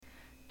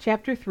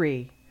Chapter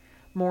 3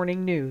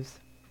 Morning News.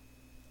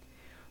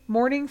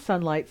 Morning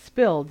sunlight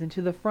spilled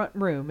into the front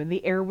room, and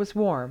the air was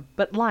warm,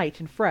 but light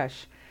and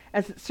fresh,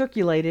 as it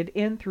circulated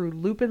in through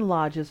Lupin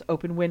Lodge's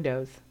open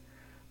windows.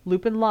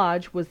 Lupin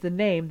Lodge was the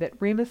name that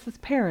Remus's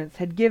parents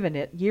had given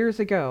it years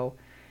ago,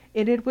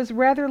 and it was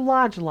rather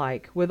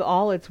lodge-like, with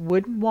all its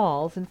wooden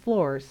walls and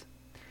floors.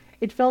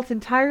 It felt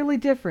entirely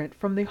different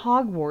from the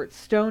Hogwarts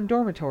stone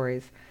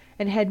dormitories,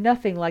 and had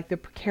nothing like the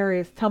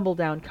precarious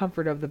tumble-down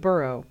comfort of the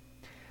burrow.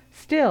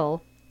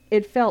 Still,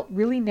 it felt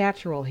really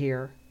natural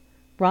here.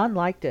 Ron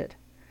liked it.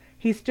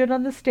 He stood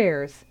on the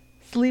stairs,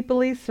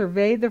 sleepily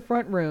surveyed the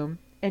front room,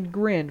 and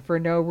grinned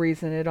for no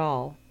reason at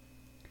all.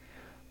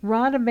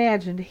 Ron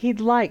imagined he'd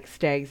like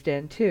Stag's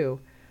Den, too,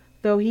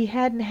 though he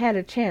hadn't had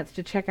a chance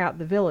to check out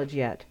the village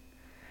yet.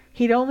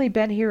 He'd only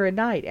been here a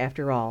night,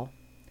 after all.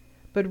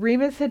 But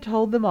Remus had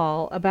told them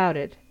all about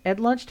it at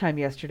lunchtime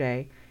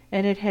yesterday,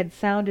 and it had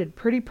sounded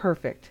pretty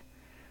perfect.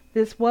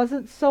 This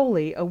wasn't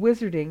solely a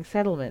wizarding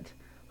settlement.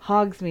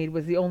 Hogsmeade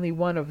was the only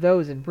one of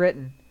those in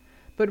Britain.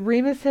 But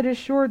Remus had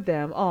assured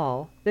them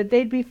all that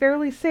they'd be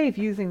fairly safe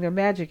using their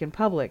magic in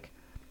public,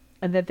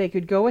 and that they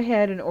could go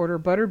ahead and order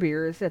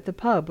butterbeers at the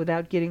pub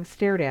without getting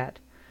stared at.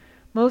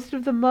 Most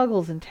of the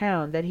muggles in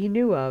town that he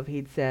knew of,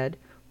 he'd said,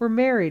 were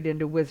married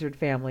into wizard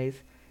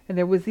families, and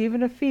there was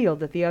even a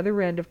field at the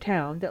other end of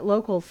town that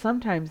locals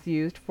sometimes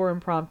used for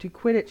impromptu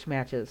Quidditch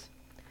matches.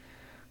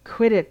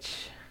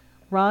 Quidditch!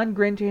 Ron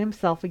grinned to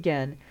himself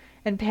again,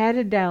 and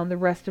padded down the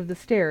rest of the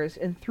stairs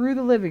and through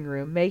the living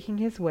room, making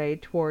his way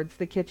towards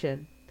the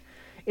kitchen.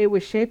 It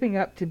was shaping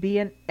up to be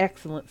an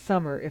excellent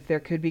summer if there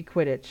could be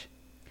Quidditch.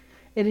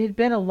 It had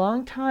been a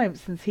long time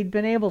since he'd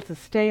been able to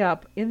stay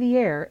up in the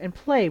air and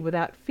play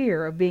without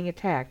fear of being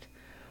attacked,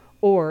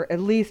 or at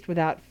least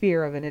without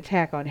fear of an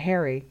attack on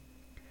Harry.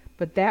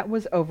 But that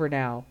was over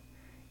now.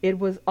 It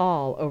was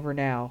all over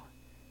now.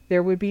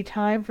 There would be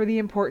time for the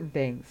important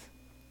things,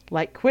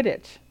 like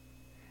Quidditch,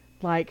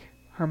 like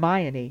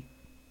Hermione.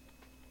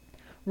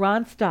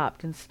 Ron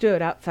stopped and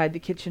stood outside the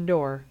kitchen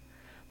door.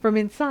 From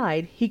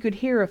inside he could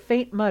hear a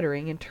faint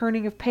muttering and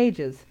turning of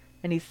pages,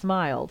 and he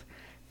smiled,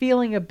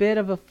 feeling a bit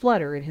of a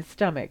flutter in his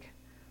stomach.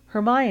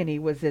 Hermione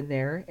was in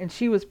there, and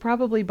she was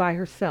probably by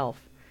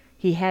herself.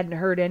 He hadn't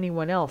heard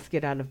anyone else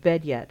get out of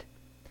bed yet.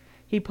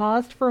 He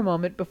paused for a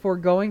moment before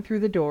going through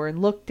the door and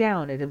looked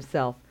down at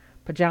himself,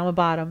 pajama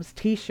bottoms,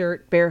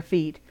 t-shirt, bare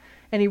feet,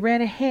 and he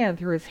ran a hand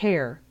through his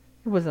hair.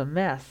 It was a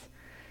mess.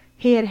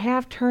 He had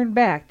half turned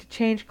back to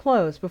change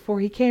clothes before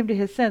he came to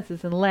his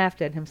senses and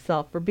laughed at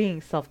himself for being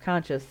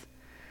self-conscious.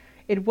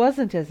 It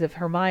wasn't as if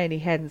Hermione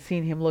hadn't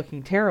seen him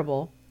looking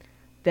terrible.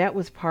 That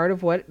was part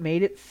of what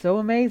made it so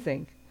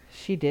amazing.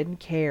 She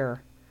didn't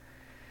care.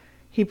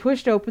 He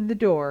pushed open the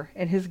door,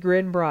 and his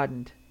grin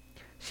broadened.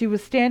 She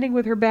was standing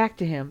with her back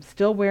to him,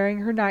 still wearing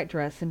her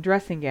nightdress and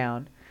dressing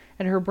gown,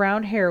 and her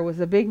brown hair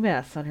was a big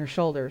mess on her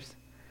shoulders.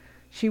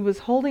 She was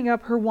holding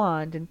up her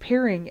wand and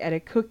peering at a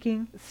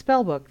cooking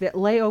spellbook that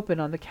lay open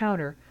on the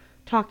counter,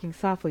 talking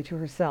softly to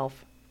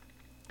herself.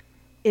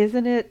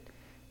 "Isn't it?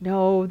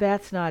 No,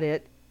 that's not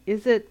it.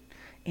 Is it?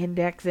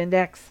 Index,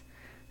 index."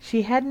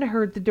 She hadn't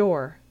heard the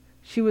door.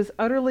 She was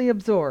utterly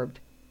absorbed,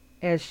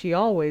 as she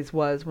always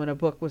was when a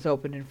book was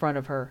open in front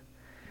of her.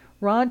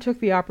 Ron took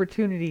the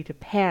opportunity to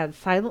pad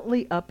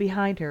silently up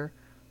behind her,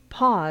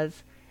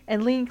 pause,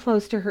 and lean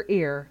close to her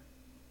ear.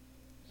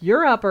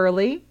 "You're up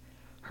early!"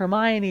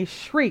 Hermione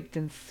shrieked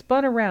and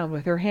spun around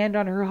with her hand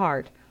on her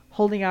heart,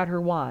 holding out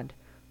her wand.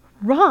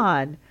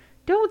 "Ron!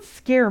 Don't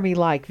scare me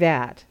like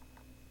that!"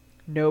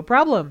 "No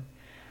problem.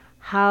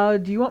 How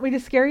do you want me to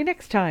scare you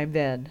next time,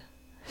 then?"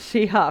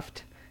 She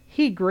huffed.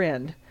 He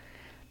grinned.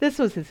 This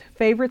was his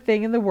favorite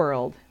thing in the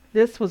world.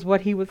 This was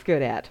what he was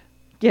good at,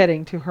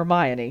 getting to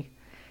Hermione.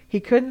 He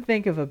couldn't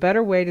think of a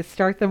better way to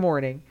start the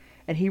morning,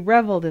 and he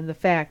reveled in the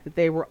fact that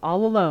they were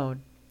all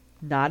alone,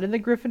 not in the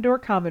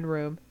Gryffindor common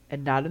room,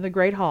 and not in the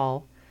Great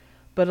Hall,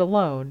 but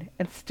alone,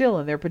 and still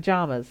in their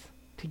pajamas,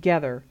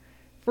 together,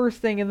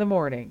 first thing in the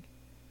morning.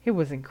 It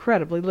was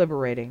incredibly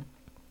liberating.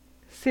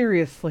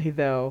 "Seriously,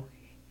 though,"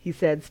 he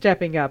said,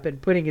 stepping up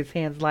and putting his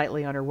hands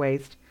lightly on her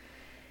waist.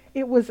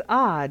 It was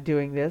odd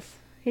doing this.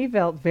 He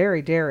felt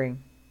very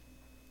daring,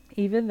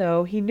 even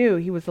though he knew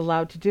he was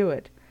allowed to do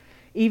it,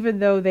 even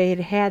though they had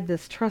had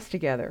this trust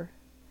together,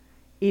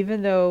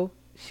 even though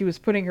she was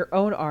putting her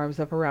own arms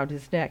up around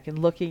his neck and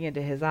looking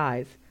into his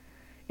eyes.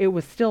 It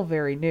was still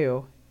very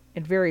new,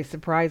 and very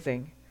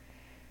surprising,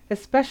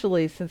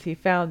 especially since he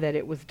found that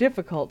it was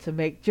difficult to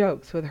make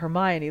jokes with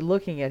Hermione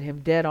looking at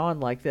him dead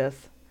on like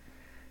this.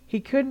 He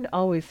couldn't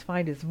always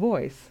find his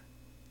voice,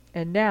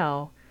 and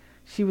now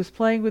she was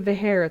playing with the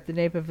hair at the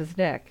nape of his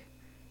neck,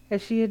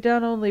 as she had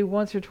done only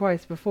once or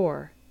twice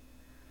before.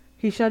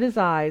 He shut his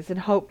eyes and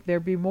hoped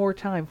there'd be more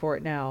time for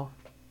it now.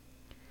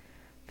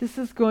 "This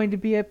is going to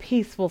be a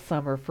peaceful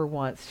summer for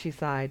once," she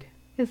sighed.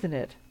 "Isn't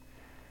it?"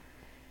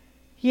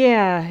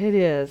 "Yeah, it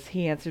is,"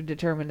 he answered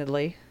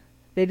determinedly.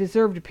 They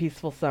deserved a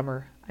peaceful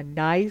summer, a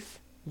nice,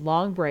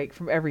 long break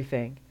from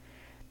everything.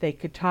 They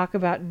could talk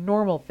about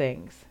normal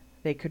things.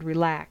 They could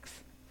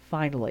relax,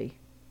 finally.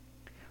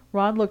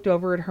 Ron looked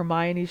over at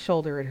Hermione's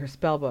shoulder at her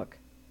spellbook.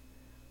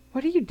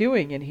 "What are you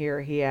doing in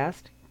here?" he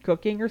asked.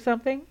 "Cooking or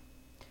something?"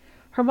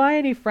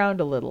 Hermione frowned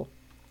a little.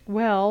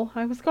 "Well,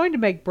 I was going to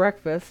make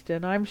breakfast,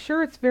 and I'm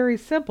sure it's very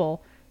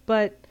simple,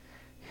 but,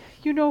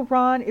 you know,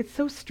 Ron, it's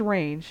so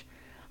strange.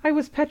 I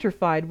was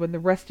petrified when the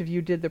rest of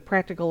you did the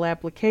practical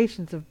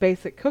applications of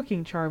basic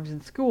cooking charms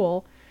in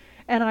school,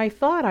 and I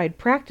thought I'd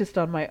practiced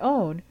on my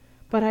own,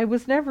 but I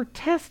was never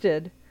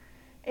tested.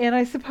 And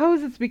I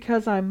suppose it's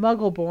because I'm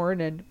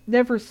Muggle-born and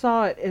never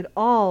saw it at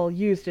all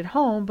used at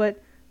home,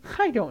 but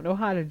I don't know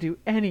how to do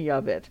any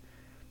of it."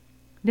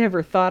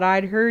 "Never thought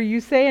I'd hear you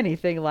say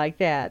anything like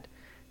that."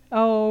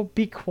 "Oh,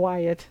 be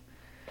quiet."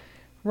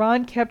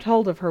 Ron kept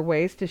hold of her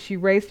waist as she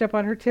raced up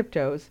on her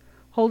tiptoes,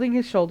 holding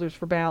his shoulders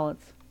for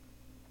balance.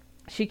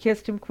 She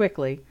kissed him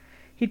quickly.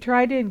 He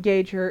tried to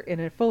engage her in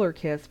a fuller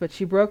kiss, but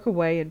she broke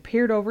away and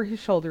peered over his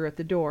shoulder at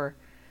the door.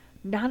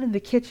 "Not in the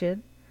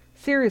kitchen.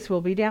 Sirius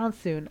will be down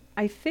soon.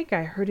 I think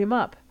I heard him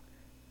up."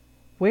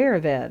 "Where,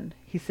 then?"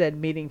 he said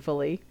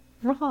meaningfully.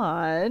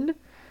 "Ron!"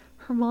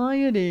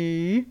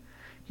 "Hermione!"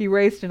 He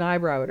raised an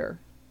eyebrow at her.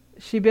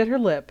 She bit her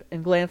lip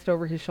and glanced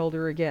over his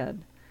shoulder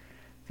again.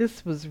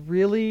 This was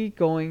really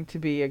going to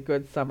be a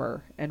good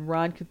summer, and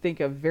Ron could think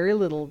of very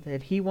little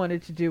that he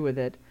wanted to do with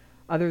it,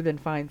 other than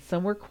find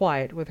somewhere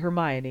quiet with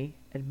Hermione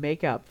and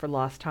make up for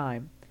lost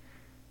time.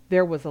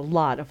 There was a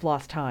lot of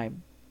lost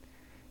time.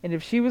 And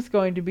if she was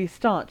going to be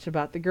staunch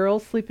about the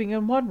girls sleeping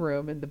in one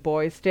room and the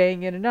boys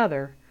staying in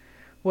another,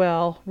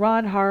 well,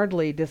 Ron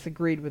hardly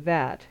disagreed with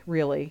that,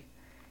 really.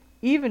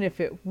 Even if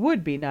it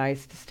would be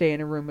nice to stay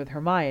in a room with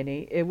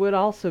Hermione, it would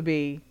also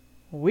be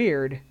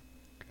weird,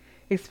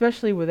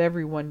 especially with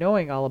everyone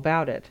knowing all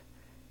about it.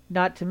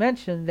 Not to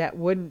mention that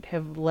wouldn't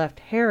have left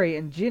Harry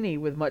and Ginny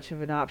with much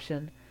of an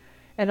option.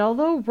 And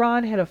although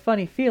Ron had a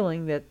funny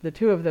feeling that the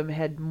two of them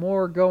had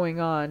more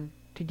going on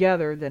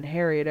together than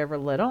Harry had ever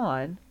let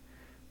on,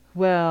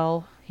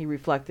 well, he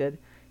reflected,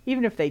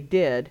 even if they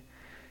did,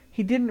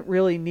 he didn't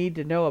really need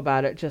to know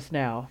about it just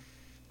now.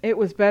 It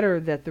was better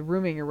that the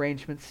rooming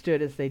arrangements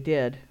stood as they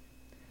did.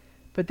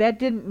 But that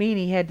didn't mean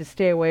he had to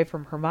stay away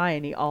from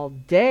Hermione all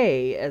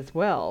day as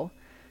well.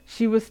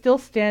 She was still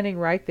standing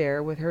right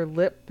there with her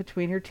lip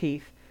between her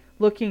teeth,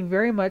 looking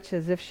very much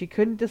as if she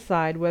couldn't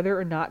decide whether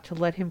or not to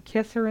let him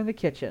kiss her in the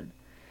kitchen.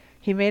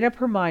 He made up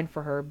her mind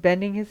for her,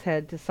 bending his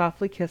head to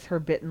softly kiss her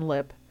bitten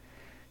lip.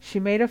 She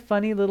made a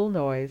funny little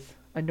noise,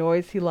 a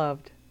noise he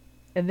loved.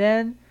 And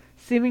then,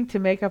 seeming to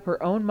make up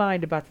her own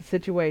mind about the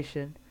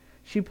situation,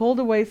 she pulled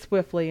away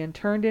swiftly and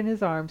turned in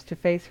his arms to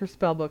face her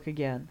spellbook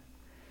again.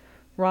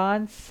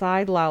 Ron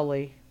sighed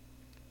loudly,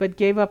 but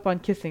gave up on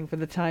kissing for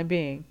the time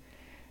being,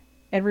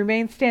 and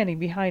remained standing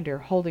behind her,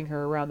 holding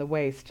her around the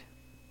waist.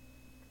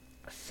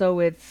 "So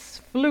it's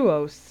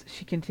fluos,"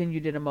 she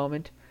continued in a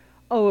moment.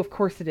 "Oh, of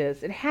course it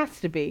is. It has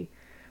to be.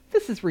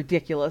 This is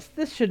ridiculous.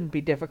 This shouldn't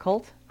be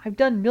difficult. I've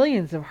done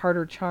millions of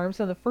harder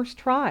charms on the first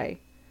try."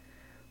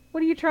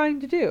 "What are you trying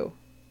to do?"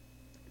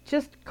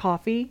 "Just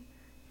coffee."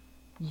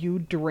 "You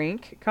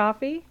drink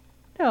coffee?"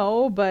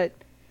 "No, but—"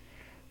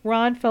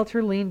 Ron felt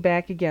her lean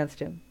back against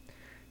him.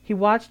 He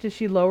watched as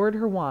she lowered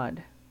her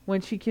wand.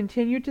 When she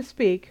continued to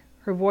speak,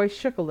 her voice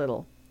shook a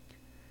little.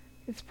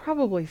 "It's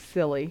probably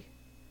silly.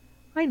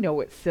 I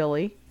know it's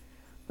silly.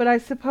 But I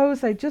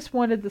suppose I just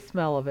wanted the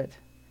smell of it.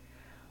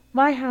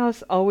 My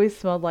house always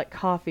smelled like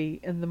coffee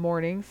in the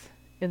mornings,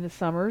 in the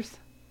summers."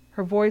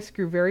 Her voice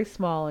grew very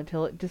small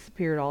until it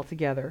disappeared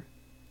altogether.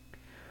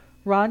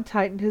 Ron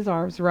tightened his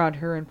arms around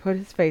her and put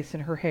his face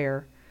in her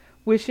hair,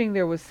 wishing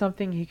there was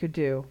something he could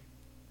do.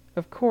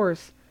 Of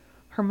course,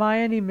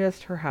 Hermione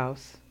missed her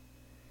house.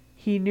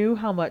 He knew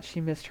how much she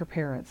missed her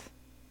parents.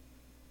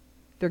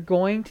 "They're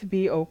going to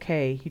be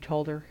okay," he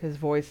told her, his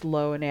voice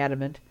low and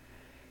adamant.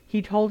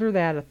 He told her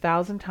that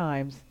 1,000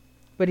 times,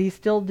 but he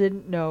still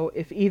didn't know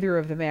if either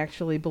of them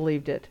actually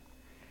believed it.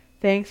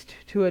 Thanks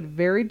to a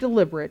very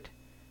deliberate,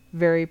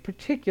 very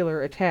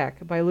particular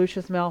attack by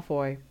Lucius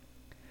Malfoy,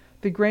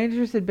 the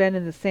Grangers had been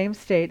in the same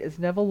state as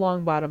Neville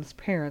Longbottom's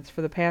parents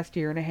for the past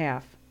year and a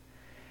half.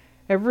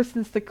 Ever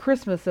since the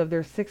Christmas of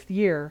their 6th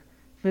year,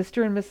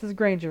 Mr. and Mrs.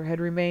 Granger had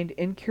remained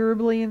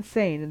incurably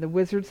insane in the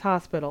Wizards'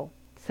 Hospital.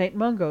 St.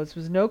 Mungo's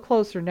was no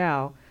closer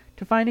now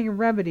to finding a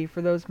remedy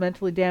for those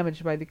mentally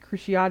damaged by the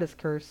Cruciatus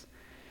curse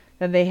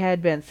than they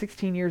had been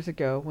 16 years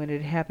ago when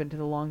it had happened to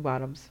the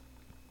Longbottoms.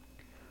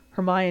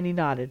 Hermione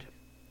nodded.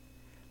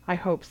 "I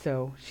hope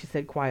so," she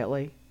said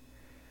quietly.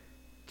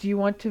 "Do you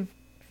want to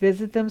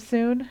visit them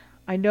soon?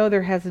 I know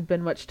there hasn't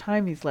been much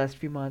time these last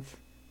few months."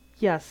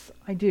 "Yes,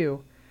 I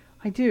do.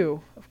 I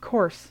do, of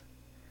course."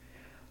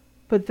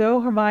 But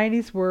though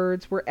Hermione's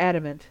words were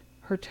adamant,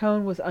 her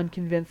tone was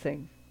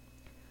unconvincing.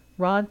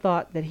 Ron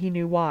thought that he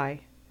knew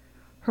why.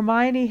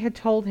 Hermione had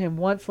told him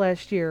once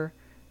last year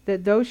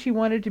that though she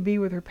wanted to be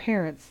with her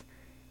parents,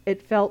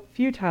 it felt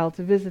futile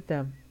to visit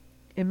them.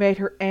 It made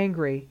her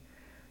angry.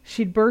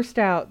 She'd burst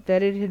out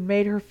that it had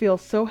made her feel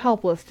so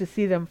helpless to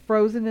see them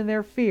frozen in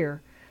their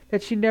fear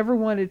that she never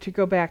wanted to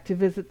go back to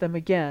visit them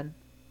again.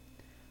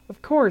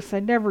 "Of course,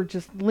 I'd never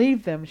just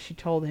leave them," she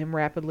told him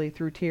rapidly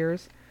through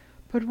tears.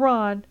 "But,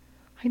 Ron,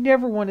 I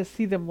never want to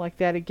see them like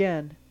that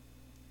again."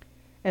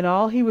 And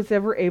all he was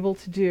ever able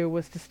to do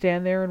was to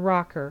stand there and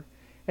rock her,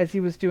 as he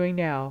was doing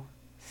now.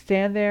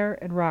 Stand there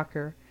and rock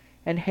her,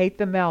 and hate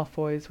the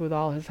Malfoys with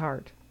all his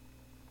heart.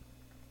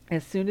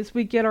 "As soon as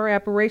we get our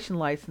apparition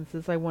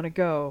licenses, I want to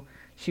go,"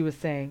 she was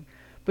saying.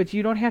 "But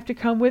you don't have to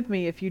come with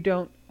me if you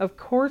don't—" "Of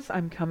course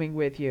I'm coming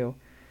with you."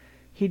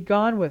 He'd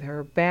gone with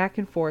her, back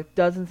and forth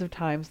dozens of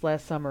times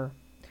last summer.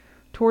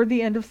 Toward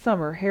the end of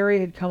summer, Harry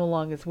had come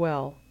along as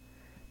well.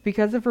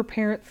 Because of her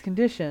parents'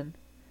 condition,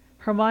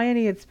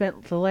 Hermione had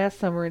spent the last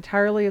summer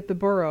entirely at the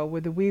Burrow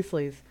with the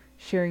Weasleys,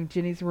 sharing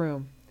Ginny's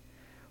room.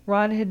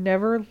 Ron had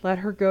never let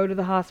her go to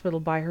the hospital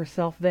by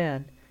herself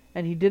then,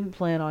 and he didn't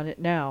plan on it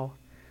now.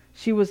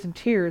 She was in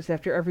tears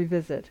after every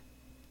visit.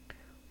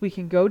 "We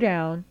can go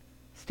down,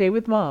 stay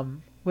with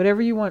Mum,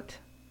 whatever you want.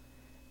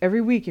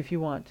 Every week if you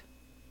want.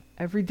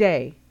 Every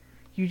day.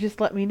 You just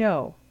let me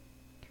know.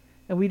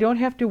 And we don't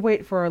have to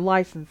wait for our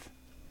license.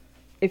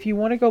 If you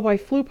want to go buy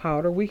flu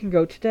powder, we can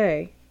go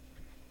today."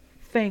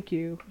 "Thank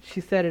you," she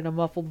said in a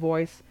muffled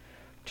voice,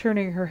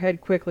 turning her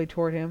head quickly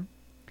toward him.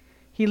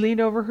 He leaned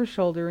over her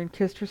shoulder and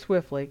kissed her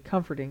swiftly,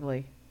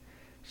 comfortingly.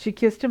 She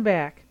kissed him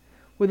back,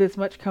 with as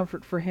much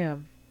comfort for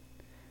him.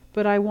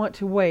 "But I want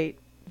to wait.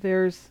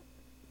 There's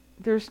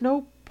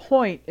no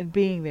point in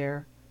being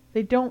there.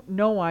 They don't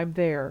know I'm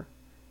there.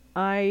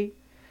 I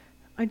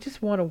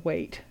just want to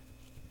wait."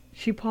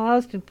 She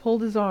paused and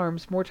pulled his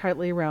arms more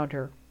tightly around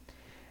her.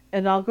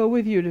 "And I'll go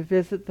with you to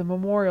visit the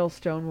memorial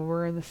stone when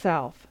we're in the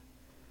South.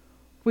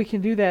 We can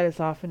do that as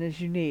often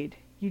as you need.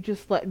 You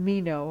just let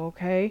me know,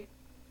 okay?"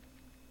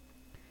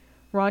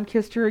 Ron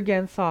kissed her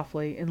again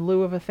softly, in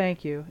lieu of a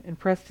thank you, and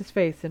pressed his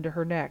face into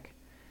her neck.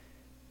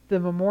 The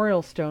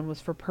memorial stone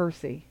was for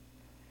Percy.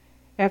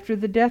 After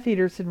the Death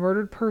Eaters had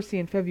murdered Percy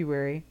in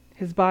February,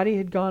 his body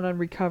had gone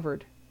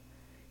unrecovered.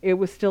 It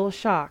was still a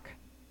shock.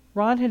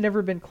 Ron had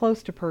never been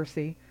close to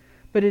Percy,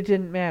 but it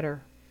didn't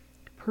matter.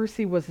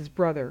 Percy was his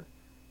brother,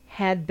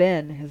 had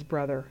been his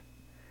brother.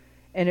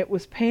 And it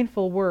was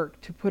painful work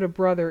to put a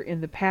brother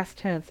in the past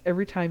tense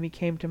every time he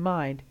came to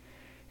mind,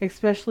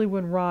 especially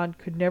when Ron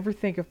could never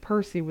think of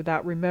Percy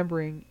without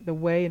remembering the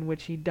way in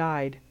which he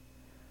died.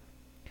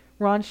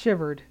 Ron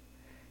shivered.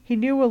 He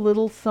knew a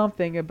little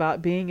something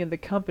about being in the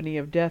company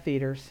of Death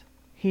Eaters.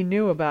 He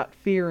knew about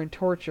fear and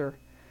torture.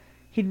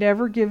 He'd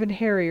never given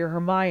Harry or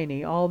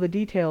Hermione all the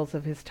details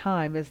of his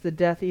time as the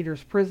Death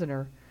Eaters'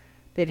 prisoner.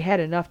 They'd had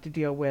enough to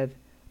deal with,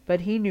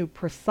 but he knew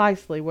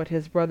precisely what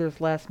his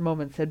brother's last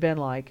moments had been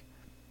like.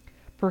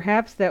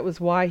 Perhaps that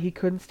was why he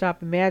couldn't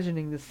stop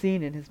imagining the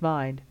scene in his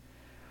mind.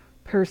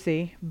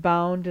 Percy,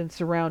 bound and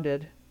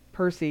surrounded.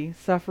 Percy,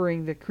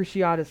 suffering the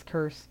Cruciatus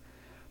curse.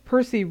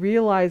 Percy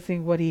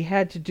realizing what he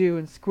had to do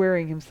and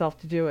squaring himself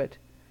to do it.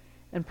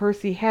 And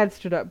Percy had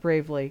stood up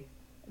bravely.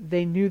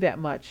 They knew that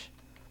much.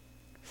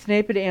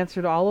 Snape had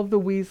answered all of the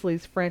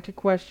Weasleys' frantic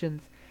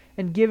questions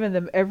and given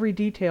them every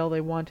detail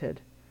they wanted.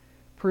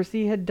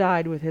 Percy had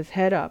died with his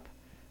head up,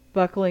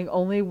 buckling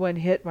only when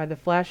hit by the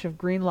flash of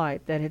green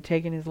light that had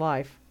taken his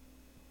life.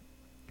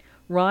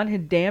 Ron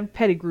had damned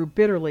Pettigrew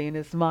bitterly in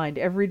his mind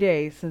every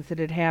day since it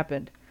had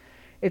happened.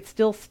 It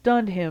still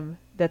stunned him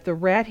that the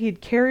rat he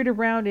had carried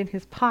around in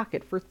his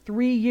pocket for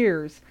 3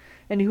 years,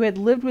 and who had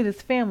lived with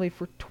his family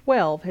for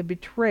 12, had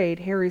betrayed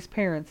Harry's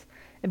parents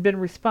and been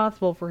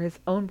responsible for his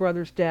own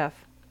brother's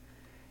death.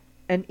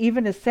 And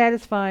even as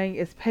satisfying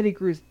as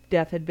Pettigrew's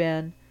death had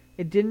been,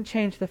 it didn't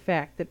change the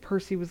fact that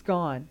Percy was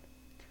gone.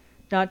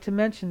 Not to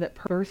mention that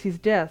Percy's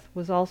death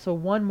was also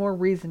one more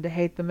reason to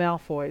hate the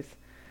Malfoys,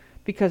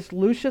 because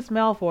Lucius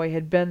Malfoy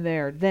had been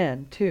there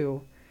then,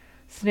 too.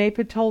 Snape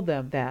had told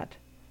them that.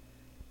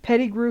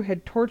 Pettigrew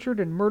had tortured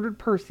and murdered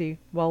Percy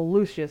while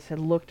Lucius had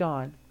looked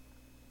on.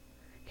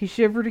 He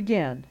shivered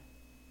again.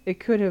 It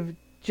could have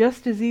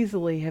just as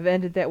easily have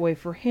ended that way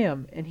for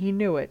him, and he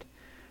knew it,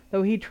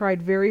 though he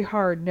tried very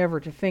hard never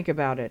to think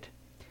about it.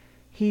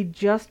 He'd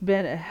just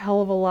been a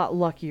hell of a lot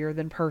luckier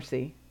than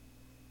Percy.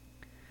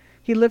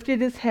 He lifted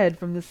his head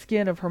from the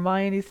skin of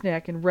Hermione's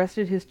neck and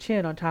rested his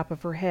chin on top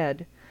of her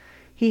head.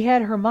 He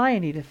had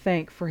Hermione to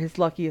thank for his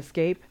lucky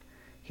escape.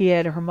 He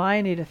had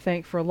Hermione to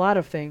thank for a lot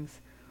of things.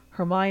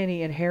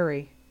 Hermione and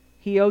Harry.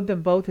 He owed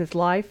them both his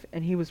life,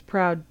 and he was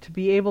proud to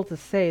be able to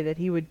say that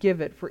he would give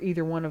it for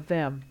either one of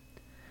them.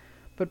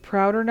 But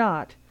proud or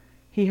not,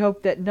 he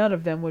hoped that none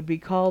of them would be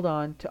called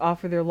on to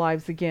offer their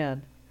lives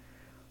again.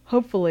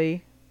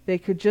 Hopefully, they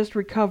could just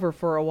recover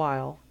for a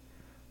while.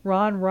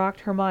 Ron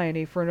rocked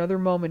Hermione for another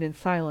moment in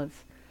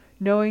silence,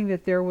 knowing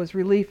that there was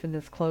relief in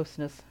this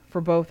closeness for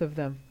both of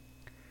them.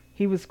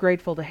 He was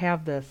grateful to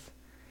have this.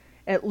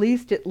 At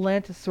least it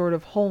lent a sort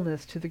of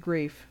wholeness to the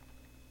grief.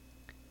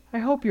 "I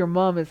hope your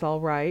mum is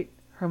all right,"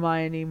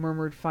 Hermione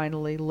murmured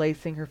finally,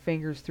 lacing her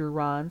fingers through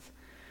Ron's.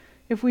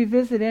 "If we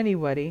visit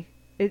anybody,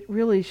 it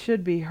really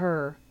should be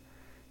her.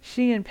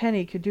 She and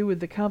Penny could do with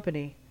the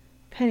company.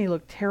 Penny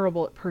looked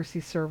terrible at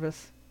Percy's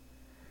service."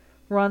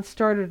 Ron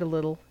started a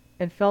little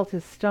and felt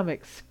his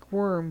stomach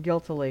squirm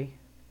guiltily.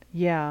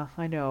 "Yeah,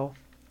 I know."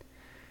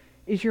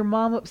 Is your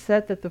mom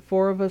upset that the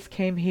four of us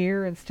came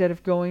here instead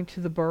of going to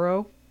the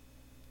burrow?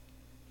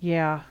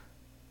 Yeah.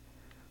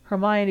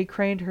 Hermione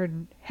craned her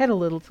head a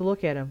little to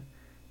look at him.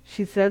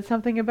 She said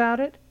something about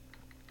it?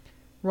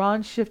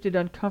 Ron shifted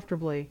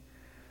uncomfortably.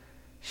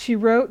 She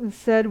wrote and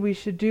said we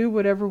should do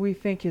whatever we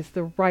think is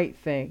the right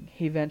thing,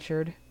 he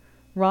ventured.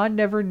 Ron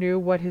never knew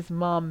what his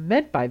mom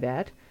meant by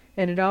that,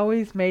 and it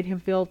always made him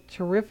feel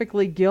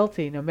terrifically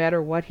guilty no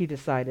matter what he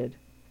decided.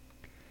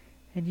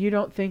 And you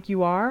don't think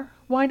you are?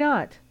 Why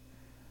not?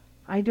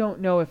 I don't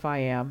know if I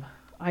am.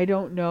 I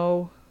don't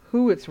know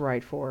who it's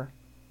right for.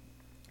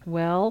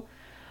 Well,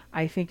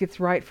 I think it's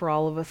right for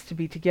all of us to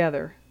be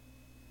together.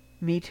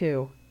 Me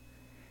too.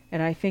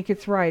 And I think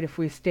it's right if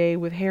we stay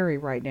with Harry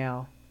right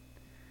now.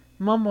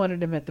 Mum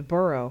wanted him at the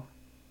burrow.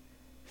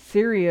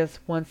 Sirius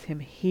wants him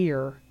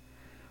here.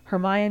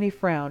 Hermione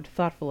frowned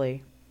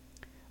thoughtfully.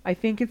 I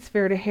think it's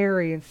fair to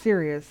Harry and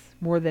Sirius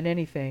more than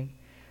anything.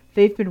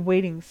 They've been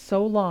waiting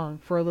so long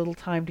for a little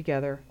time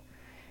together.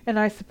 And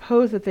I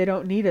suppose that they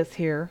don't need us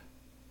here.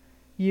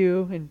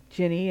 You and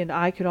Ginny and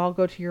I could all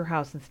go to your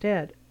house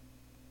instead.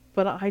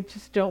 But I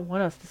just don't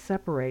want us to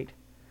separate.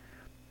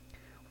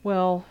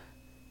 Well,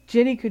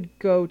 Ginny could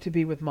go to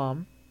be with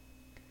Mum.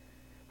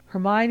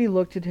 Hermione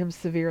looked at him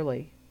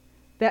severely.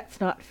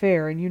 That's not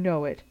fair, and you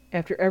know it,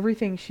 after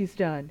everything she's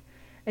done.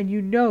 And you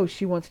know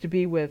she wants to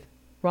be with...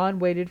 Ron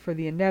waited for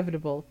the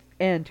inevitable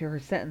end to her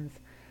sentence,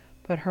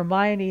 but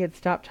Hermione had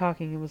stopped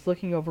talking and was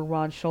looking over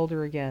Ron's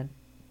shoulder again.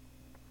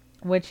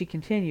 When she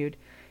continued,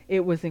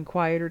 it was in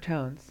quieter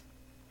tones.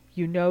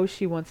 You know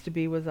she wants to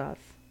be with us.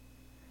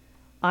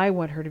 I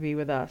want her to be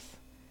with us.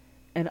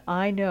 And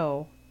I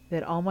know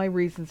that all my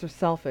reasons are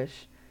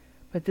selfish,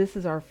 but this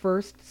is our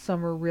first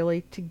summer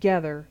really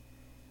together,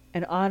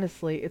 and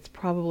honestly, it's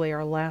probably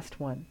our last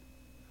one.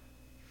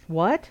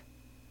 What?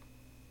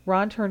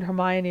 Ron turned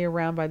Hermione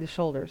around by the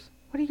shoulders.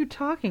 What are you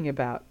talking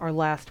about, our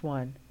last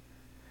one?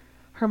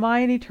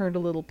 Hermione turned a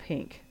little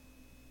pink.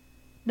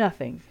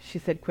 Nothing, she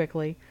said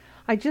quickly.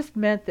 I just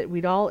meant that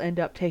we'd all end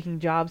up taking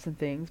jobs and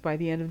things by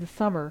the end of the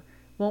summer,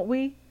 won't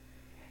we?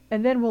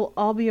 And then we'll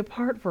all be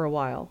apart for a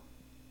while.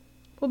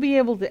 We'll be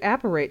able to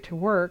apparate to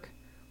work.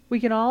 We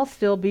can all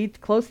still be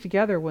close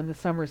together when the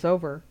summer's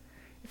over.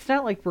 It's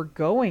not like we're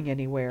going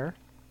anywhere.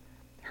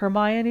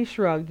 Hermione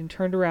shrugged and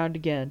turned around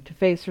again to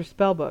face her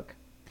spellbook.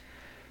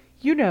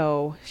 You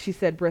know, she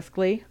said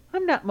briskly,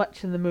 I'm not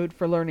much in the mood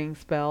for learning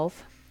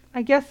spells.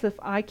 I guess if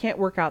I can't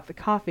work out the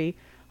coffee,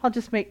 I'll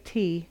just make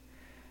tea.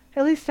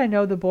 At least I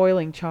know the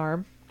boiling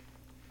charm.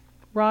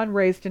 Ron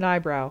raised an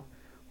eyebrow.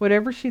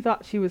 Whatever she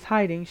thought she was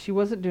hiding, she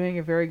wasn't doing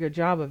a very good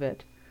job of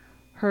it.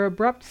 Her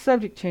abrupt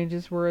subject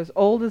changes were as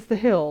old as the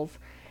hills,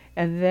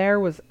 and there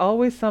was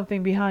always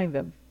something behind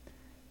them.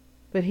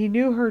 But he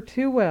knew her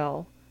too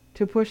well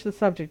to push the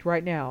subject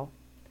right now.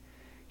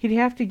 He'd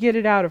have to get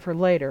it out of her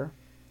later.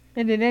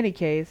 And in any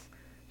case,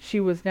 she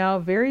was now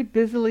very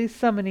busily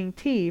summoning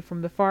tea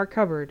from the far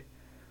cupboard,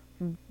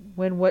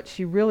 when what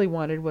she really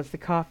wanted was the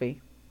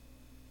coffee.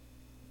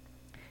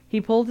 He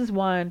pulled his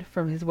wand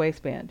from his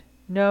waistband.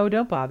 No,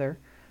 don't bother.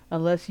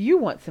 Unless you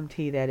want some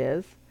tea, that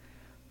is.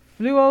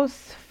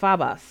 Fluos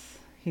fabas,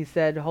 he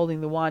said,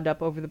 holding the wand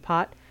up over the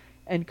pot,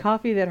 and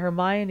coffee that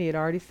Hermione had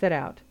already set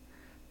out.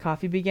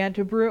 Coffee began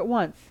to brew at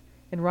once,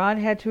 and Ron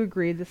had to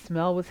agree the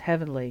smell was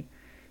heavenly.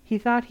 He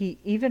thought he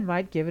even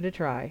might give it a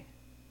try.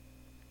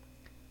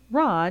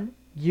 Ron,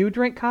 you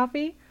drink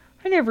coffee?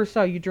 I never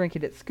saw you drink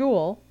it at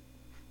school.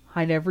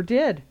 I never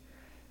did.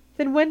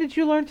 Then when did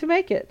you learn to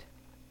make it?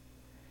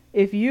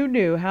 If you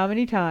knew how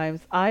many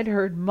times I'd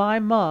heard my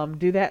mum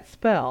do that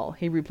spell,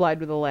 he replied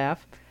with a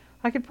laugh,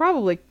 I could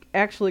probably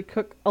actually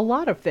cook a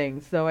lot of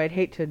things, though I'd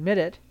hate to admit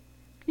it.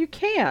 You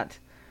can't.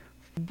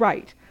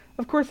 Right.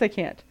 Of course I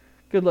can't.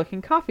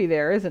 Good-looking coffee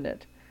there, isn't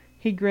it?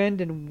 He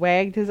grinned and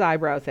wagged his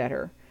eyebrows at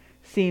her.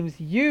 Seems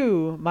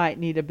you might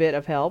need a bit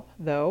of help,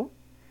 though.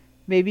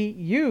 Maybe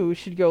you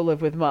should go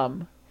live with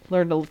Mum.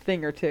 Learn a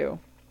thing or two.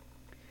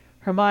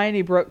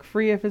 Hermione broke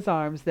free of his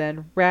arms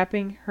then,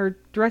 wrapping her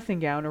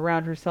dressing gown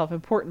around herself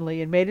importantly,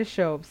 and made a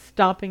show of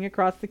stomping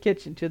across the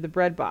kitchen to the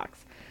bread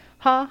box.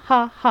 Ha,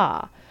 ha,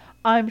 ha!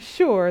 I'm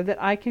sure that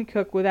I can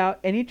cook without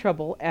any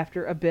trouble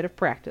after a bit of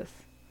practice.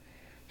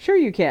 Sure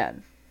you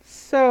can.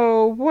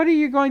 So, what are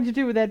you going to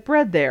do with that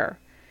bread there?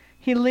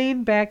 He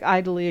leaned back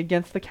idly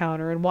against the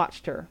counter and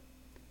watched her.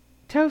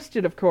 Toast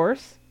it, of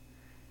course.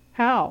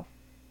 How?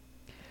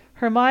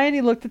 Hermione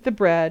looked at the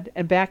bread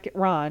and back at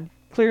Ron,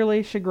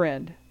 clearly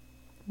chagrined.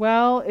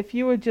 Well, if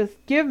you would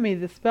just give me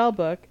the spell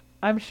book,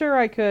 I'm sure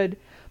I could,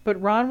 but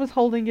Ron was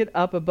holding it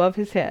up above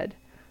his head.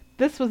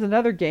 This was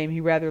another game he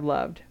rather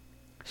loved.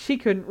 She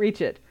couldn't reach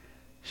it.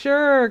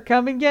 Sure,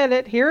 come and get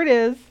it. Here it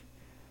is.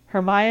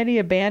 Hermione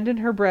abandoned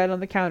her bread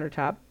on the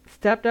countertop,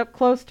 stepped up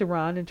close to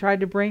Ron, and tried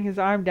to bring his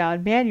arm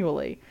down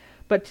manually,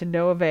 but to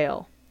no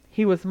avail.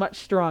 He was much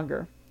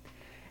stronger.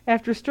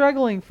 After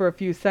struggling for a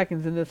few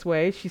seconds in this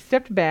way, she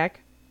stepped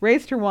back,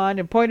 raised her wand,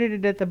 and pointed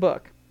it at the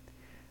book.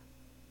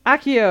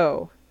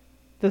 Accio!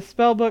 The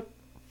spell book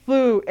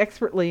flew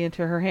expertly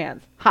into her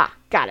hands. Ha!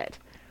 Got it!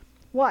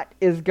 What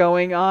is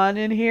going on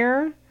in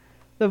here?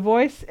 The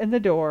voice in the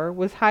door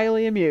was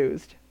highly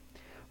amused.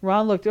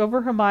 Ron looked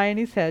over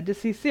Hermione's head to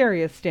see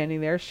Sirius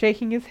standing there,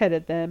 shaking his head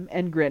at them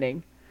and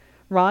grinning.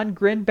 Ron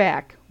grinned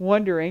back,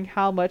 wondering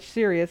how much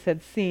Sirius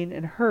had seen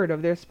and heard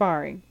of their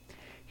sparring.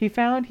 He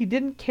found he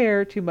didn't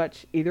care too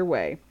much either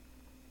way.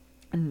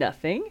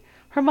 Nothing.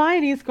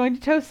 Hermione's going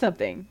to toast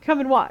something. Come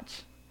and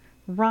watch.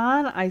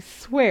 Ron, I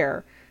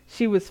swear.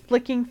 She was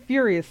flicking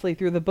furiously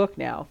through the book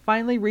now,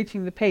 finally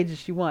reaching the pages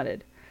she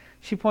wanted.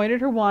 She pointed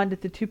her wand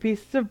at the 2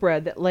 pieces of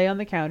bread that lay on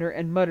the counter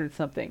and muttered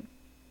something.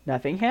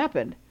 Nothing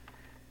happened.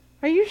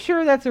 Are you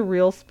sure that's a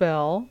real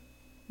spell?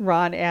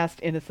 Ron asked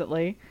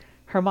innocently.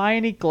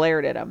 Hermione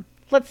glared at him.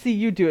 Let's see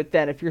you do it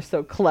then if you're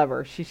so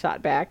clever, she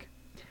shot back.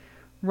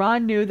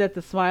 Ron knew that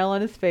the smile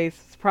on his face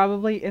was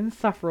probably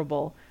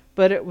insufferable,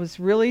 but it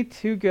was really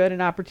too good an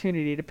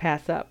opportunity to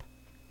pass up.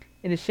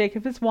 In a shake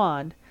of his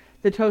wand,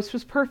 the toast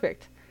was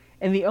perfect,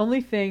 and the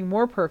only thing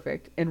more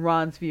perfect, in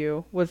Ron's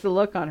view, was the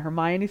look on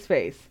Hermione's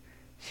face.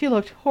 She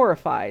looked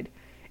horrified.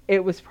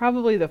 It was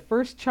probably the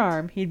first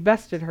charm he'd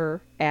bested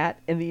her at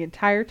in the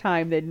entire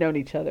time they'd known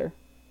each other.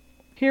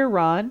 Here,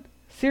 Ron.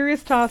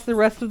 Sirius tossed the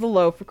rest of the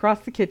loaf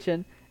across the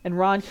kitchen, and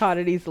Ron caught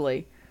it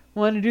easily.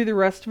 Want to do the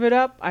rest of it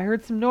up? I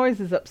heard some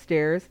noises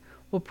upstairs.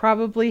 We'll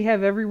probably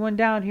have everyone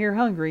down here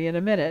hungry in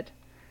a minute.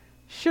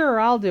 Sure,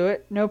 I'll do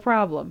it. No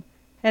problem.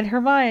 And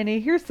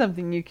Hermione, here's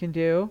something you can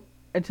do,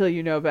 until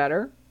you know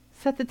better.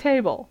 Set the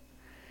table.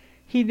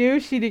 He knew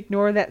she'd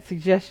ignore that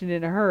suggestion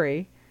in a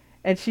hurry,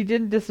 and she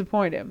didn't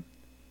disappoint him.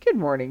 Good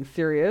morning,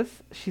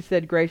 Sirius, she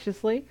said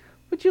graciously.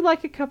 Would you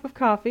like a cup of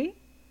coffee?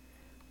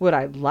 Would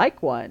I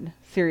like one?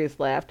 Sirius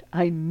laughed.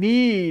 I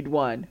need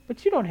one,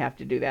 but you don't have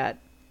to do that.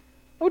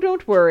 Oh,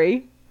 don't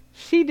worry.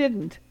 She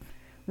didn't.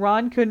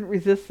 Ron couldn't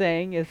resist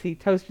saying as he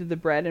toasted the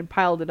bread and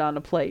piled it on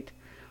a plate.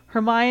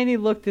 Hermione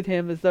looked at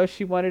him as though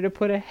she wanted to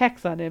put a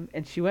hex on him,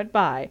 and she went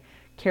by,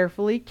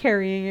 carefully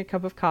carrying a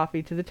cup of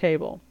coffee to the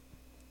table.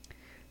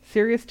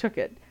 Sirius took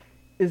it.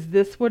 Is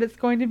this what it's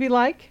going to be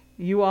like?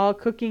 You all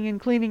cooking and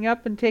cleaning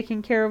up and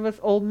taking care of us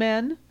old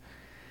men?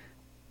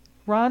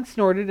 Ron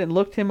snorted and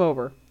looked him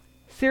over.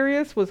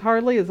 Sirius was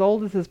hardly as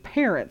old as his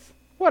parents.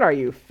 What are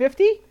you,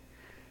 50?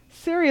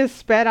 Sirius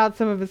spat out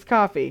some of his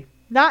coffee.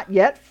 Not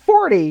yet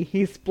 40,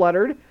 he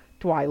spluttered.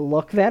 Do I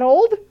look that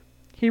old?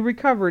 He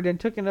recovered and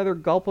took another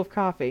gulp of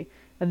coffee,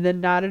 and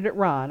then nodded at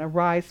Ron, a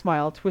wry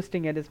smile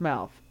twisting at his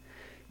mouth.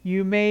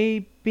 You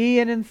may be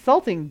an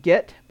insulting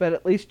git, but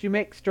at least you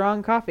make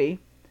strong coffee.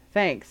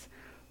 Thanks.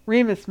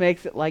 Remus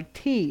makes it like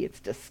tea. It's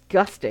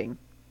disgusting.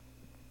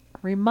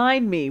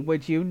 Remind me,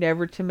 would you,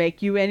 never to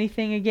make you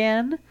anything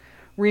again?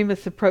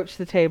 Remus approached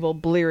the table,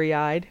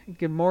 bleary-eyed.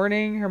 Good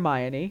morning,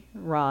 Hermione.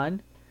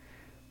 Ron.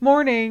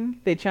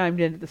 Morning, they chimed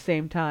in at the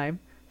same time,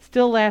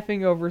 still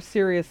laughing over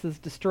Sirius's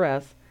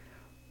distress.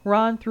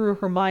 Ron threw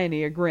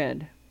Hermione a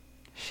grin.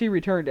 She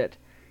returned it.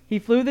 He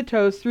flew the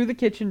toast through the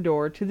kitchen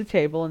door to the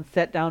table and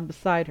sat down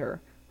beside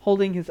her,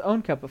 holding his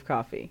own cup of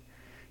coffee.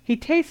 He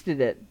tasted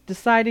it,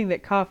 deciding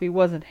that coffee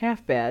wasn't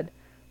half bad,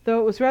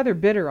 though it was rather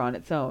bitter on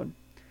its own.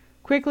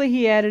 Quickly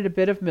he added a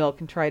bit of milk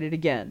and tried it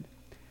again.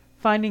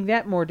 Finding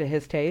that more to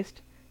his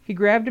taste, he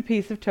grabbed a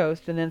piece of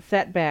toast and then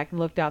sat back and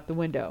looked out the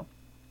window.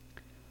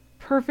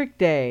 Perfect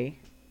day.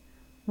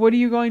 What are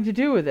you going to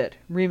do with it?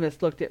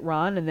 Remus looked at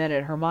Ron and then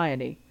at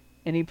Hermione.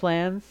 Any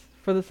plans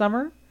for the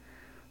summer?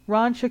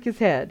 Ron shook his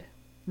head.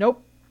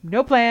 Nope,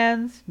 no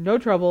plans, no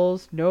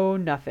troubles, no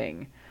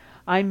nothing.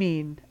 I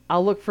mean,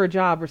 I'll look for a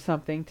job or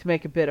something to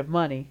make a bit of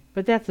money,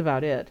 but that's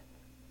about it.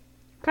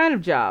 Kind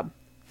of job?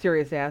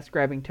 Sirius asked,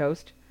 grabbing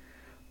toast.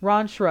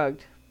 Ron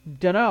shrugged.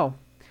 Dunno.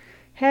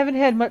 Haven't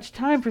had much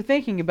time for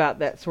thinking about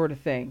that sort of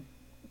thing.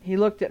 He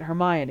looked at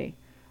Hermione.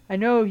 I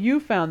know you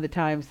found the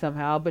time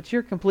somehow, but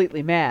you're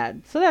completely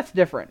mad, so that's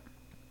different.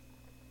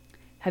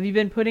 Have you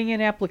been putting in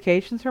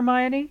applications,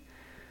 Hermione?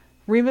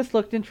 Remus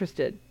looked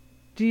interested.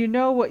 Do you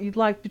know what you'd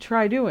like to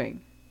try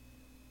doing?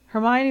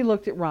 Hermione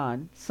looked at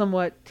Ron,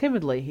 somewhat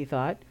timidly, he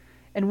thought,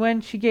 and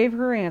when she gave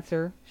her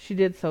answer, she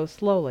did so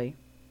slowly.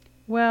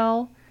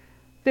 Well,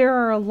 there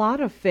are a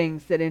lot of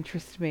things that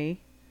interest me.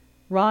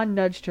 Ron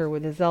nudged her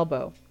with his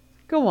elbow.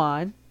 Go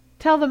on.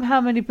 Tell them how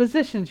many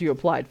positions you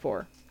applied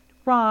for.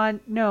 Ron,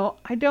 no,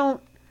 I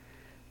don't.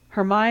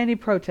 Hermione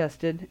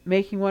protested,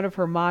 making one of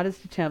her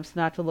modest attempts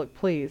not to look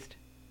pleased.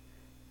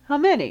 How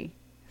many?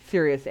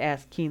 Sirius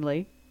asked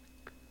keenly.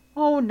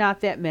 Oh,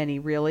 not that many,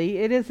 really.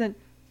 It isn't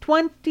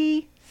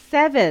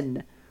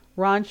 27.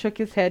 Ron shook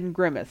his head and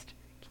grimaced.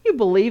 Can you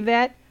believe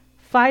that?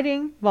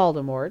 Fighting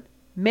Voldemort,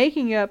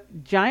 making up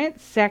giant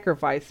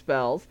sacrifice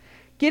spells,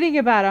 getting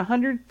about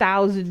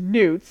 100,000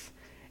 newts,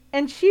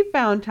 and she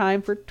found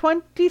time for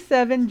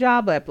 27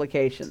 job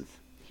applications.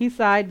 He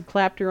sighed and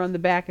clapped her on the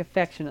back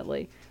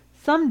affectionately.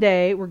 Some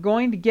day we're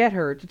going to get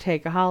her to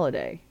take a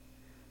holiday.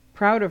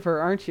 Proud of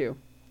her, aren't you?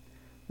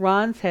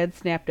 Ron's head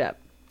snapped up.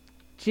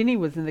 Ginny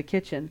was in the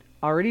kitchen,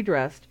 already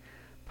dressed,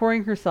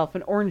 pouring herself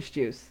an orange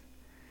juice.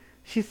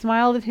 She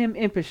smiled at him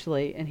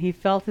impishly, and he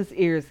felt his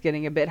ears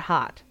getting a bit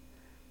hot.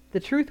 The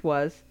truth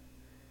was,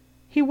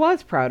 he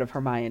was proud of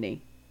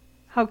Hermione.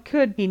 How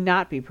could he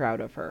not be proud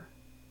of her?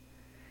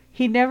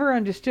 He never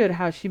understood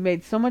how she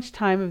made so much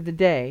time of the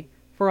day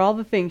for all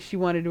the things she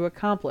wanted to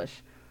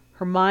accomplish.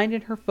 Her mind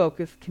and her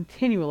focus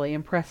continually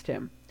impressed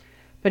him.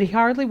 But he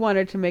hardly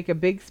wanted to make a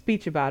big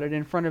speech about it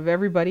in front of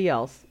everybody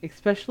else,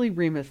 especially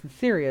Remus and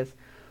Sirius,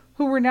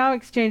 who were now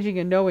exchanging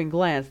a knowing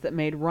glance that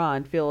made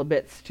Ron feel a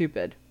bit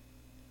stupid.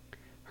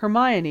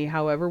 Hermione,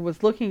 however,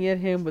 was looking at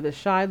him with a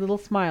shy little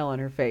smile on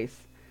her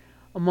face.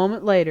 A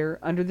moment later,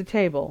 under the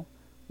table,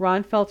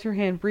 Ron felt her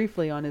hand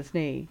briefly on his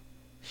knee.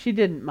 She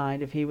didn't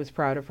mind if he was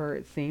proud of her,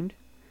 it seemed.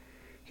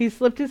 He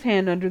slipped his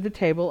hand under the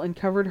table and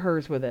covered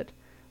hers with it,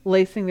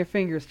 lacing their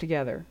fingers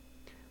together.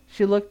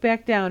 She looked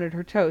back down at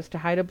her toast to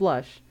hide a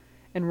blush,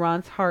 and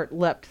Ron's heart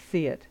leapt to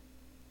see it.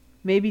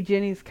 Maybe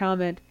Ginny's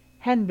comment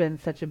hadn't been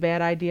such a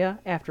bad idea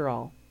after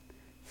all.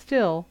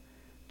 Still,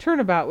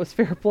 turnabout was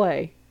fair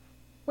play.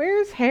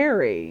 "Where's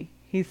Harry?"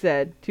 he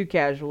said, too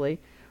casually,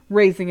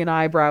 raising an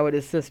eyebrow at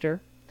his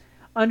sister.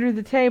 Under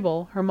the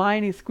table,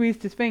 Hermione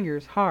squeezed his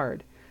fingers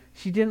hard.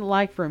 She didn't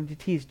like for him to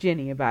tease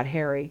Ginny about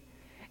Harry,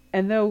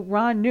 and though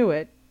Ron knew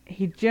it,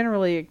 he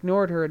generally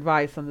ignored her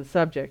advice on the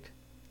subject.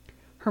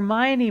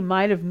 Hermione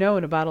might have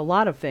known about a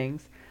lot of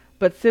things,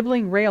 but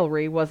sibling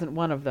raillery wasn't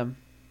one of them.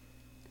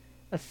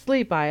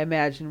 "Asleep, I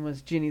imagine,"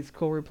 was Ginny's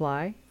cool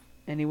reply.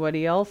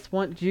 "Anybody else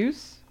want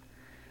juice?"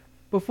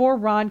 Before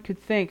Ron could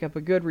think up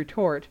a good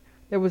retort,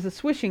 there was a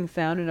swishing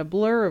sound and a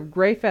blur of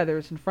gray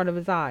feathers in front of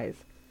his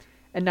eyes.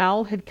 An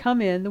owl had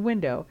come in the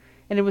window,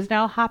 and it was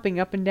now hopping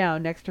up and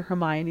down next to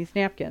Hermione's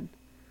napkin.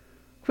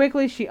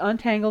 Quickly she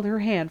untangled her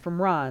hand from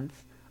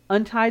Ron's,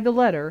 untied the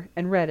letter,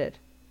 and read it.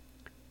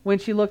 When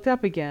she looked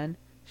up again,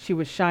 she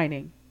was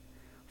shining.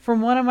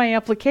 "From one of my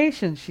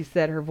applications," she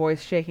said, her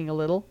voice shaking a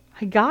little.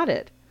 "I got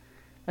it."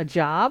 "A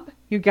job?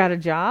 You got a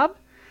job?"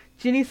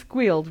 Ginny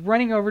squealed,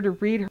 running over to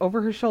read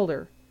over her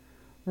shoulder.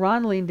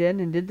 Ron leaned in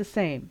and did the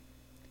same.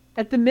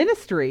 "At the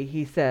ministry,"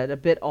 he said, a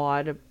bit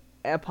awed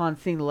upon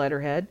seeing the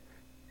letterhead.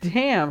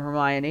 "Damn,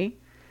 Hermione."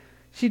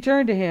 She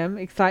turned to him,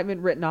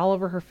 excitement written all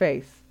over her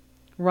face.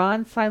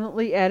 Ron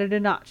silently added a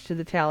notch to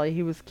the tally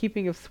he was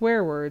keeping of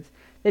swear words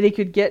that he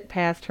could get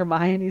past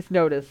Hermione's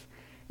notice,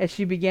 as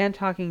she began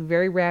talking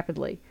very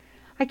rapidly.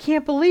 "I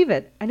can't believe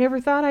it. I never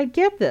thought I'd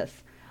get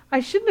this.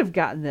 I shouldn't have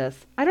gotten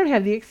this. I don't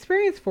have the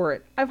experience for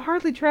it. I've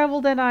hardly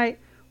traveled and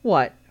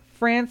What,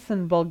 France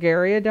and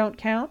Bulgaria don't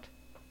count?"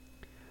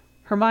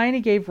 Hermione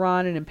gave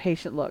Ron an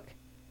impatient look.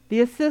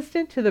 "The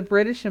assistant to the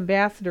British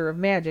ambassador of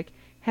magic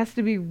has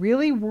to be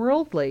really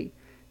worldly,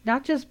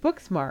 not just book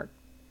smart."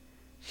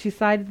 She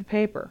sided the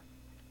paper.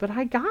 "But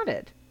I got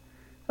it."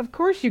 "Of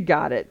course you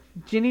got it."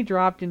 Ginny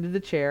dropped into the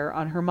chair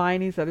on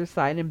Hermione's other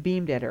side and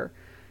beamed at her.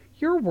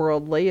 "You're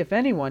worldly, if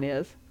anyone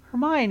is.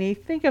 Hermione,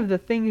 think of the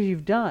things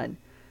you've done.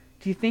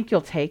 Do you think you'll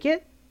take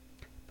it?"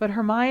 But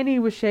Hermione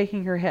was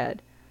shaking her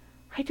head.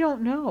 "I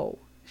don't know,"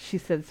 she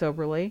said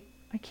soberly.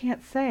 "I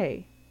can't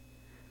say."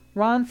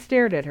 Ron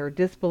stared at her,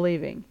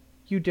 disbelieving.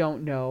 "You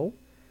don't know?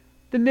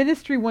 The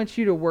ministry wants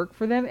you to work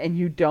for them, and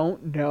you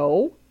don't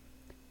know?"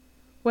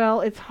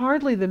 "Well, it's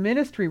hardly the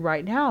ministry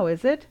right now,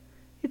 is it?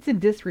 It's in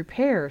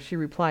disrepair," she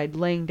replied,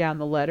 laying down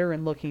the letter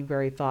and looking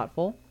very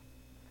thoughtful.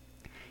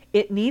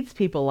 "It needs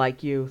people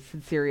like you,"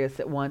 said Sirius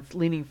at once,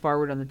 leaning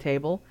forward on the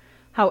table.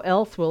 "How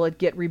else will it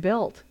get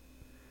rebuilt?"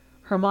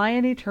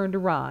 Hermione turned to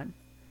Ron.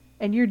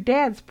 "And your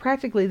dad's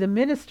practically the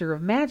minister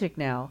of magic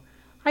now.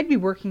 I'd be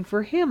working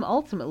for him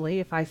ultimately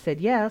if I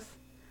said yes."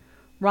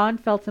 Ron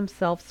felt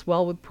himself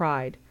swell with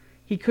pride.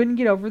 He couldn't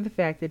get over the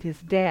fact that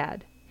his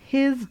dad,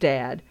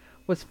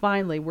 was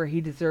finally where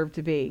he deserved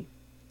to be.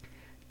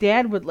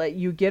 "Dad would let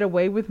you get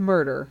away with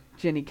murder,"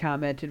 Ginny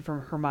commented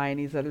from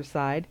Hermione's other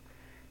side.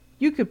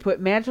 "You could put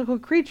magical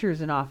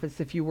creatures in office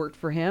if you worked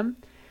for him.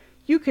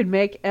 You could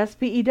make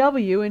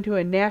SPEW into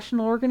a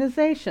national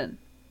organization."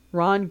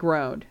 Ron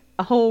groaned.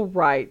 "Oh,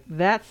 right,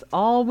 that's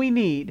all we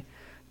need.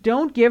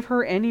 Don't give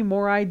her any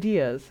more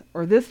ideas,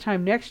 or this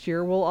time next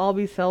year we'll all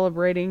be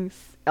celebrating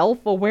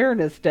Elf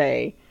Awareness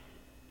Day."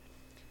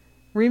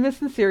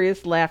 Remus and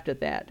Sirius laughed at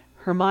that.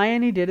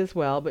 Hermione did as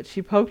well, but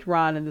she poked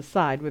Ron in the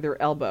side with her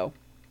elbow.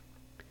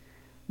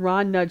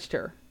 Ron nudged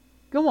her.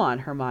 "Go on,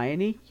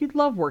 Hermione. You'd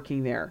love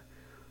working there.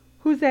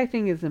 Who's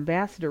acting as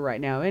ambassador right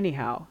now,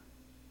 anyhow?"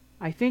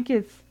 "I think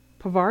it's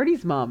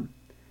Pavarti's mum."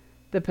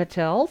 "The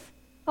Patels?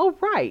 Oh,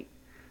 right.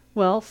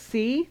 Well,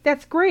 see,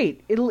 that's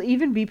great. It'll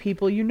even be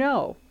people you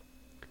know."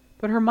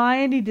 But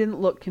Hermione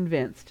didn't look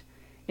convinced.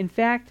 In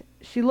fact,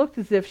 she looked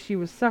as if she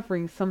was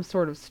suffering some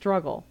sort of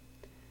struggle.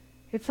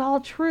 "It's all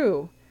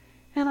true,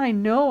 and I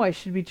know I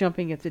should be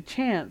jumping at the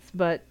chance,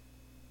 but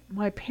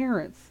my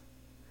parents."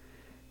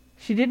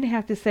 She didn't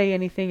have to say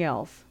anything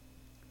else.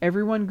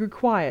 Everyone grew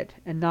quiet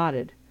and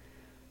nodded.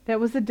 That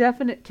was a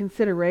definite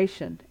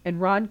consideration, and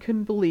Ron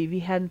couldn't believe he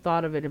hadn't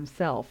thought of it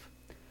himself.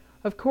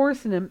 Of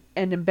course, an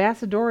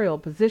ambassadorial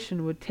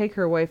position would take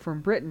her away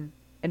from Britain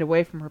and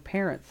away from her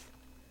parents.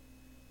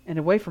 And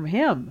away from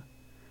him.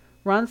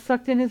 Ron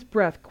sucked in his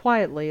breath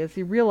quietly as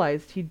he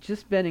realized he'd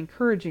just been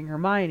encouraging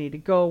Hermione to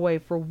go away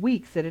for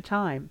weeks at a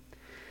time.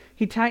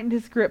 He tightened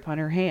his grip on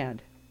her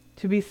hand.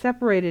 To be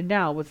separated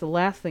now was the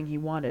last thing he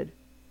wanted.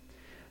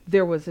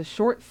 There was a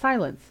short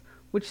silence,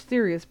 which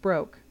Sirius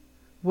broke.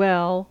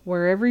 "Well,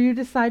 wherever you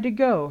decide to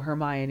go,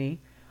 Hermione,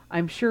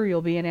 I'm sure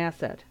you'll be an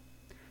asset.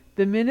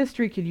 The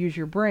Ministry could use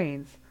your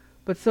brains,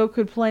 but so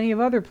could plenty of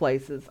other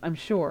places, I'm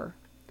sure.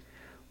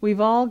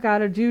 We've all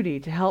got a duty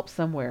to help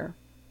somewhere."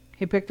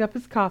 He picked up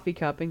his coffee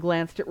cup and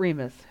glanced at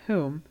Remus,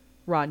 whom,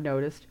 Ron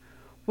noticed,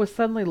 was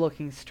suddenly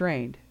looking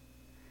strained.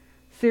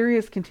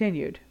 Sirius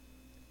continued,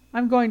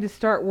 "I'm going to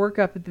start work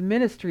up at the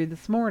Ministry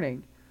this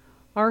morning.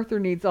 Arthur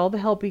needs all the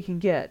help he can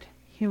get."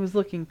 He was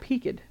looking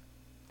peaked.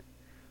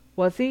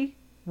 "Was he?"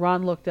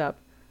 Ron looked up.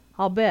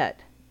 "I'll bet.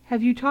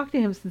 Have you talked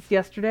to him since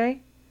yesterday?"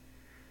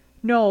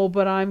 "No,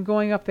 but I'm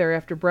going up there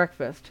after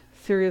breakfast."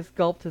 Sirius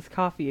gulped his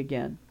coffee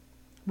again.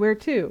 "Where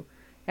to?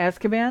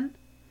 Azkaban?"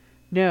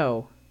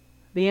 "No."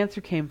 The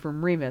answer came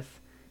from Remus.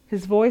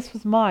 His voice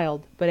was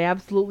mild, but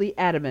absolutely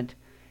adamant,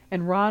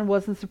 and Ron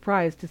wasn't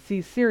surprised to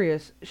see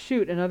Sirius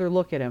shoot another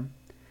look at him.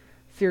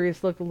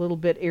 Sirius looked a little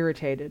bit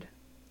irritated.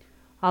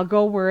 "I'll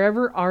go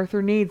wherever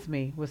Arthur needs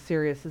me," was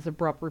Sirius's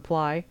abrupt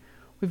reply.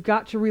 "We've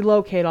got to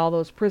relocate all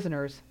those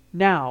prisoners,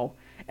 now,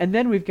 and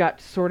then we've got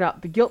to sort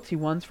out the guilty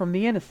ones from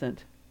the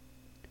innocent."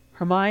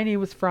 Hermione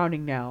was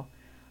frowning now.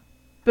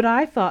 "But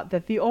I thought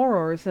that the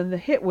Aurors and the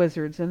Hit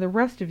Wizards and the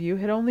rest of you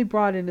had only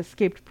brought in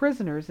escaped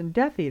prisoners and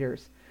Death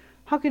Eaters.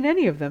 How can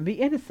any of them be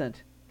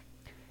innocent?"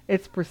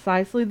 "It's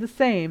precisely the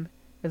same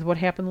as what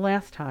happened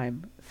last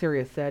time,"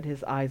 Sirius said,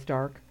 his eyes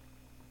dark.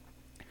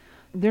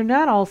 "They're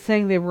not all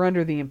saying they were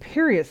under the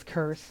Imperius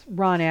curse?"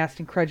 Ron asked,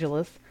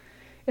 incredulous.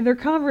 In their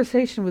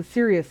conversation with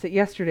Sirius at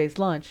yesterday's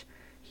lunch,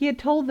 he had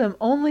told them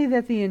only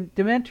that the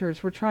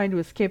Dementors were trying to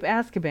escape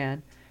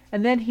Azkaban,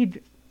 and then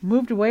he'd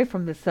moved away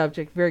from the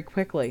subject very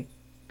quickly.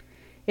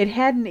 It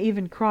hadn't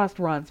even crossed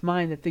Ron's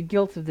mind that the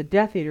guilt of the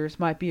Death Eaters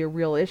might be a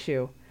real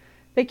issue.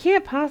 They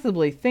can't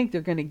possibly think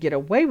they're going to get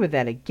away with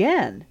that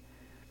again.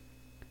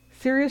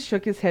 Sirius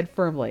shook his head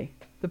firmly.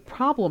 "The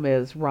problem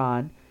is,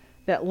 Ron,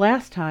 that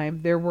last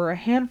time there were a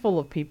handful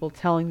of people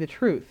telling the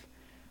truth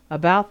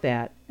about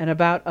that and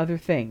about other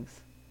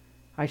things."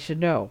 "I should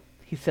know,"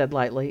 he said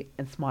lightly,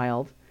 and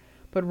smiled.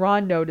 But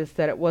Ron noticed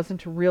that it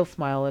wasn't a real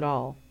smile at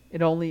all.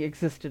 It only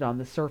existed on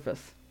the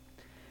surface.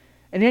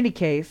 "In any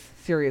case,"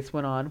 Sirius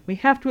went on, "we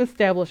have to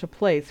establish a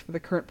place for the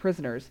current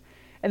prisoners,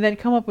 and then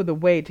come up with a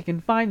way to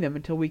confine them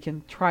until we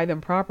can try them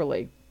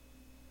properly.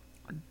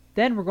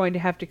 Then we're going to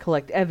have to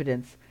collect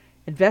evidence,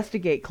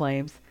 investigate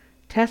claims,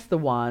 test the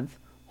wands,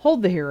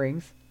 hold the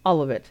hearings,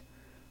 all of it,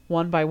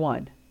 one by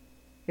one.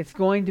 It's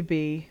going to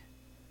be—"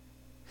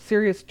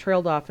 Sirius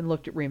trailed off and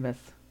looked at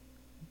Remus.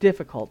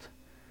 "Difficult,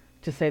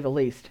 to say the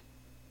least."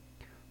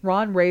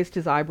 Ron raised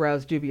his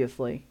eyebrows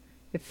dubiously.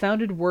 It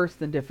sounded worse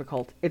than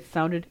difficult. It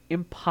sounded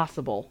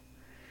impossible.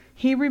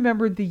 He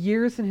remembered the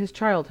years in his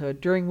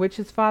childhood during which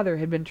his father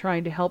had been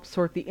trying to help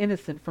sort the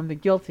innocent from the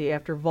guilty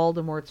after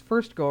Voldemort's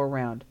first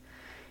go-around.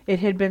 It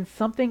had been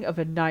something of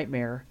a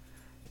nightmare.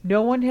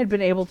 No one had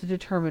been able to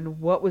determine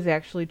what was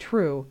actually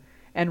true,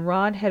 and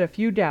Ron had a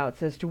few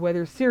doubts as to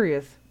whether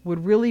Sirius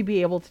would really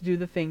be able to do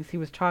the things he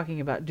was talking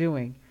about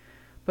doing,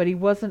 but he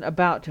wasn't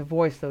about to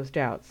voice those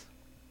doubts.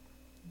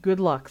 "Good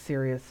luck,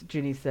 Sirius,"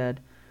 Ginny said,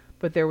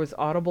 but there was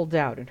audible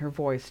doubt in her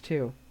voice,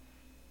 too.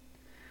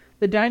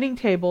 The dining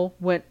table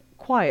went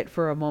quiet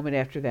for a moment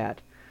after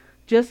that.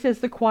 Just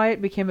as the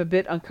quiet became a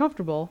bit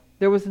uncomfortable,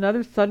 there was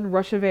another sudden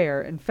rush of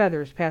air and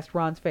feathers past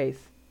Ron's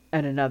face,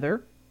 and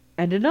another,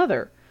 and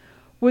another.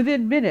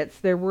 Within minutes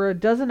there were a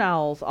dozen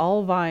owls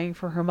all vying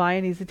for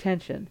Hermione's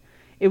attention.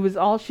 It was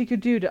all she could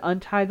do to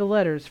untie the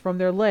letters from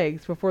their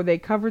legs before they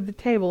covered the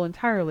table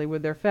entirely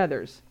with their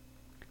feathers.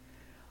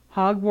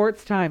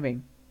 Hogwarts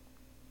timing.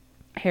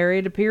 Harry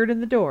had appeared in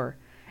the door,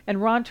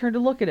 and Ron turned to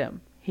look at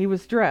him. He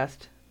was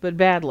dressed, but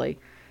badly,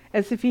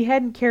 as if he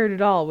hadn't cared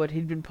at all what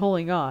he'd been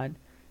pulling on,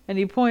 and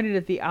he pointed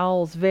at the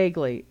owls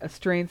vaguely, a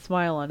strained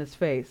smile on his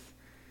face.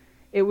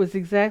 It was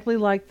exactly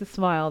like the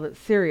smile that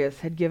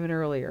Sirius had given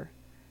earlier.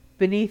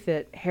 Beneath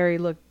it, Harry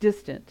looked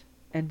distant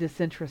and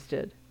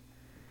disinterested.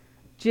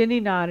 Ginny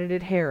nodded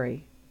at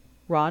Harry.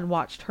 Ron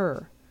watched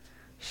her.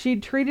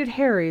 She'd treated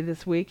Harry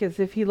this week as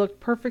if he looked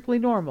perfectly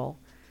normal,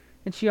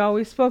 and she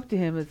always spoke to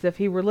him as if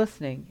he were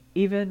listening,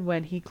 even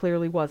when he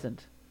clearly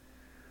wasn't.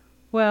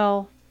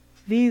 "Well,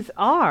 these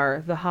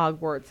are the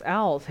Hogwarts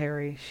owls,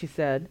 Harry," she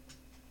said.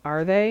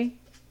 "Are they?"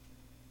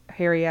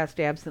 Harry asked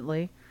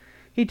absently.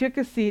 He took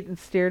a seat and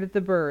stared at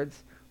the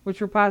birds,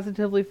 which were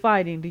positively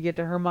fighting to get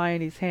to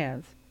Hermione's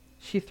hands.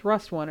 She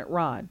thrust one at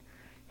Ron.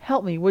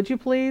 "Help me, would you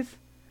please?"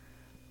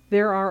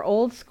 "There are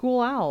old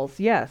school owls,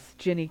 yes,"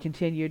 Ginny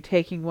continued,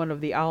 taking one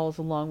of the owls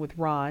along with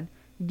Ron,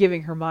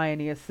 giving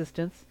Hermione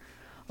assistance.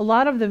 "A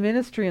lot of the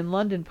Ministry and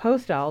London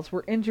post owls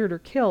were injured or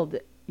killed,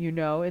 you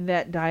know, in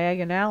that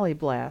Diagon Alley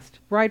blast,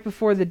 right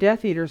before the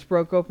Death Eaters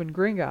broke open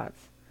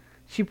Gringotts."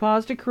 She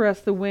paused to caress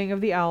the wing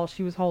of the owl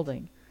she was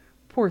holding.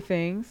 "Poor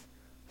things.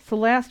 So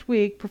last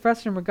week,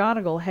 Professor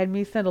McGonagall had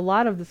me send a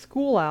lot of the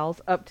school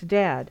owls up to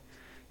Dad.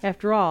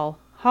 After all,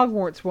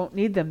 Hogwarts won't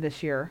need them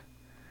this year."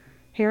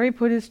 Harry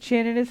put his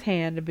chin in his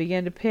hand and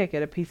began to pick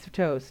at a piece of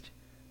toast.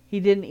 He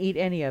didn't eat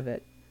any of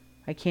it.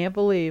 I can't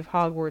believe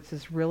Hogwarts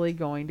is really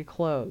going to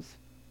close.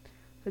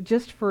 But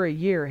just for a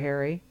year,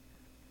 Harry.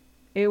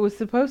 It was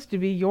supposed to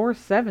be your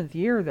 7th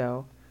year,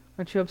 though.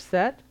 Aren't you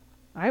upset?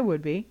 I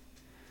would be.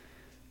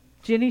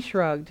 Ginny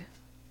shrugged.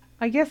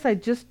 I guess I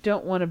just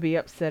don't want to be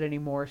upset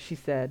anymore, she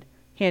said,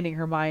 handing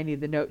Hermione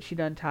the note she'd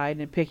untied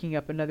and picking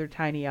up another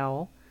tiny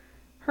owl.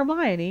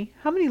 Hermione,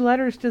 how many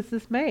letters does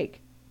this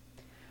make?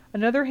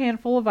 Another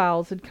handful of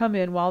owls had come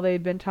in while they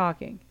had been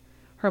talking.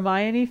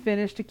 Hermione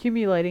finished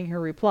accumulating her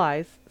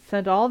replies,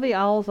 sent all the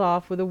owls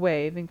off with a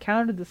wave, and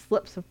counted the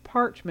slips of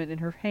parchment in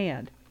her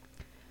hand.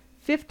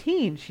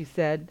 15, she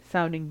said,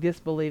 sounding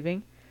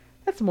disbelieving.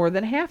 That's more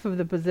than half of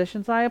the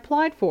positions I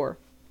applied for.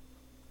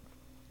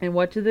 And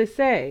what do they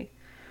say?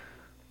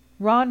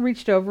 Ron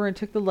reached over and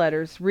took the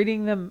letters,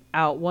 reading them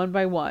out one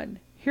by one.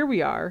 Here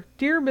we are.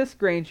 Dear Miss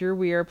Granger,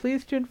 we are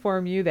pleased to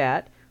inform you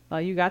that,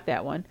 well, you got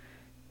that one.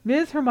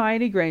 Ms.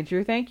 Hermione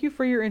Granger, thank you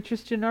for your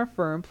interest in our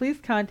firm. Please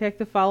contact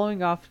the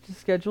following office to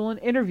schedule an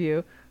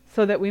interview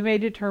so that we may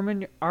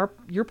determine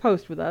your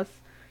post with us.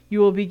 You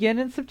will begin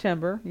in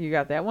September. You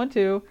got that one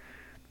too.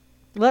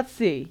 Let's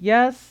see.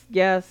 Yes,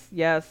 yes,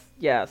 yes,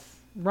 yes.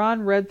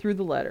 Ron read through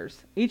the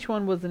letters. Each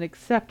one was an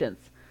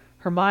acceptance.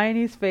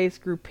 Hermione's face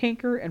grew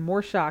pinker and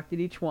more shocked at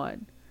each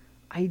one.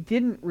 I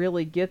didn't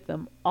really get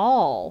them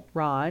all,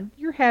 Ron.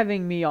 You're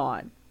having me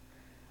on.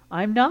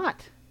 I'm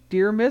not.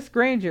 Dear Miss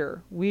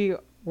Granger, we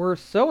were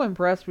so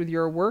impressed with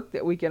your work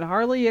that we can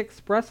hardly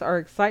express our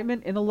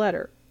excitement in a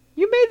letter.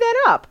 You made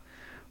that up.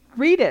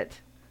 Read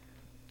it.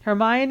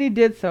 Hermione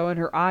did so, and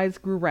her eyes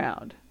grew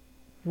round.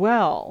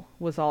 Well,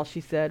 was all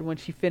she said when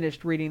she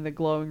finished reading the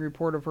glowing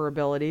report of her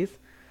abilities.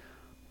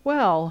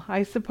 Well,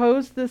 I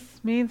suppose this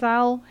means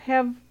I'll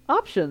have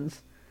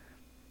options.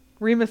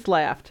 Remus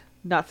laughed.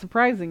 Not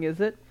surprising, is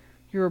it?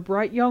 You're a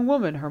bright young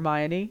woman,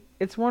 Hermione.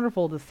 It's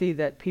wonderful to see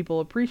that people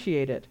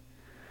appreciate it.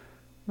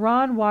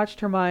 Ron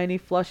watched Hermione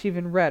flush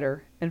even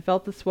redder, and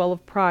felt the swell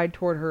of pride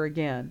toward her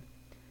again.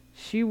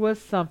 She was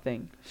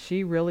something.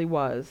 She really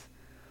was.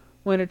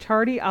 When a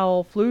tardy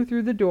owl flew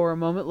through the door a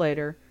moment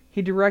later,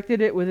 he directed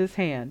it with his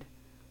hand.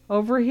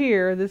 Over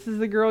here, this is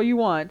the girl you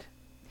want,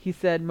 he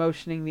said,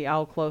 motioning the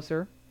owl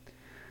closer.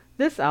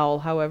 This owl,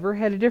 however,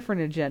 had a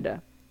different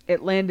agenda.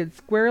 It landed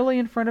squarely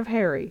in front of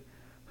Harry,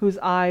 whose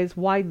eyes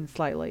widened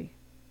slightly.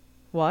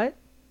 What?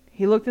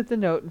 He looked at the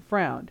note and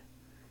frowned.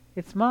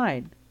 It's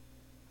mine.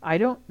 I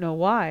don't know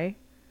why.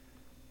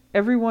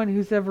 Everyone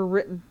who's ever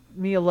written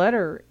me a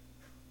letter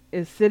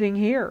is sitting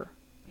here.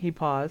 He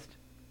paused.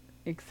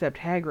 Except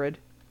Hagrid.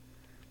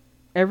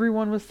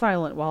 Everyone was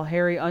silent while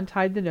Harry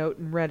untied the note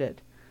and read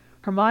it.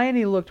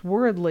 Hermione looked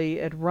worriedly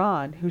at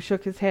Ron, who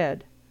shook his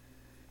head.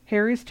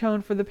 Harry's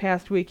tone for the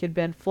past week had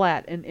been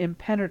flat and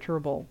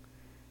impenetrable,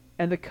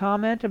 and the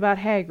comment about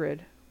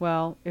Hagrid,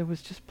 well, it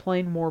was just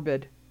plain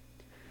morbid.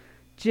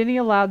 Ginny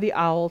allowed the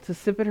owl to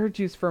sip at her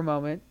juice for a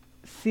moment,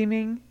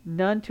 seeming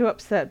none too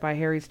upset by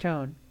Harry's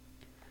tone.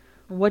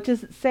 What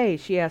does it say?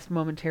 She asked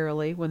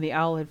momentarily, when the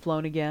owl had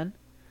flown again.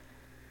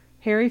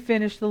 Harry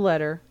finished the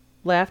letter,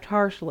 laughed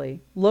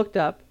harshly, looked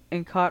up,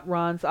 and caught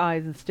Ron's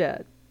eyes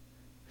instead.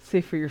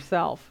 See for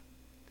yourself.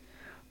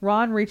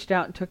 Ron reached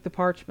out and took the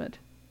parchment.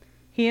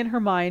 He and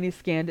Hermione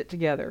scanned it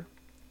together.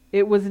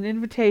 It was an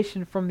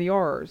invitation from the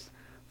Aurors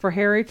for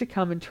Harry to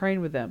come and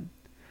train with them.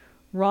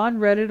 Ron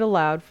read it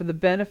aloud for the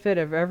benefit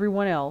of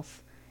everyone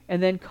else,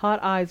 and then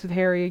caught eyes with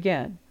Harry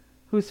again,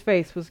 whose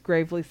face was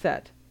gravely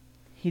set.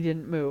 He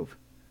didn't move.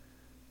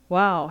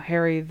 Wow,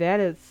 Harry, that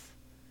is...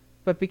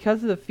 But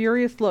because of the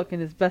furious look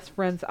in his best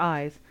friend's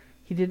eyes,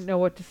 he didn't know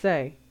what to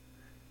say.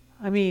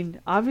 I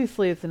mean,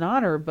 obviously it's an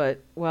honor,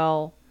 but,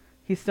 well...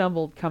 He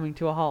stumbled, coming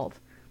to a halt.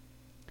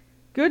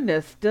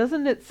 Goodness,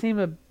 doesn't it seem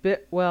a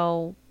bit,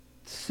 well,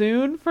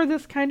 soon for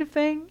this kind of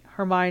thing?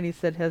 Hermione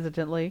said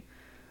hesitantly.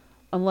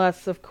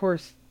 Unless, of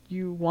course,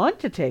 you want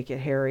to take it,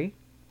 Harry.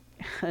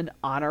 An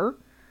honor?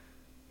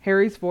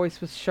 Harry's voice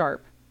was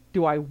sharp.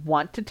 Do I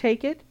want to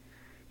take it?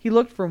 He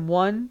looked from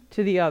one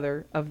to the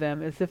other of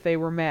them as if they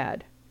were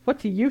mad. What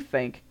do you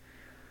think?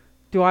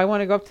 Do I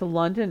want to go up to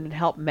London and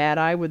help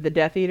Mad-Eye with the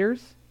Death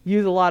Eaters?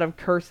 Use a lot of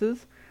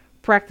curses?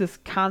 Practice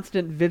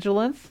constant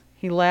vigilance?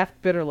 He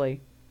laughed bitterly.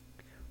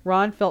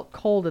 Ron felt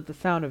cold at the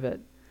sound of it.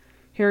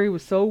 Harry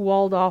was so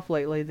walled off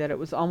lately that it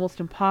was almost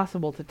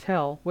impossible to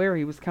tell where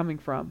he was coming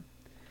from.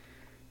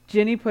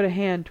 Ginny put a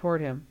hand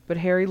toward him, but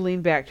Harry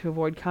leaned back to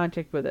avoid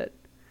contact with it.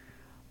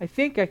 I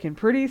think I can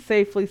pretty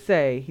safely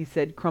say, he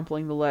said,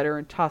 crumpling the letter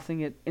and tossing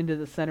it into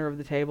the center of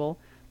the table,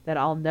 that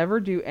I'll never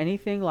do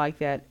anything like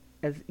that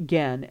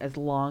again as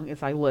long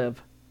as I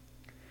live.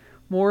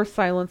 More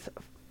silence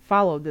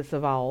followed this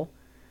avowal,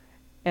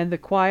 and the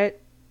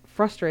quiet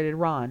frustrated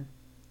Ron.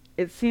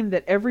 It seemed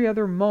that every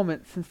other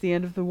moment since the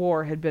end of the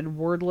war had been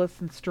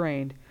wordless and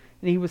strained,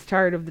 and he was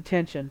tired of the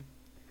tension.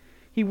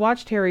 He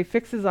watched Harry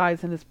fix his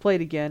eyes on his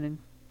plate again and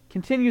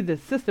continued the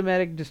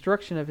systematic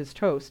destruction of his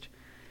toast,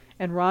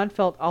 and Ron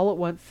felt all at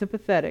once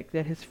sympathetic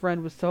that his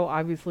friend was so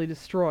obviously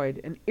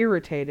destroyed, and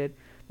irritated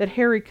that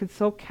Harry could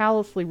so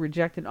callously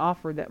reject an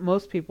offer that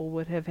most people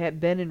would have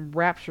been in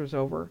raptures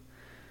over.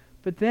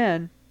 But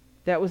then,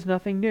 that was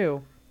nothing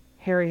new.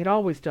 Harry had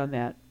always done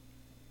that.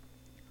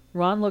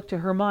 Ron looked to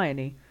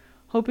Hermione,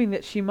 hoping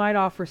that she might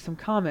offer some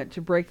comment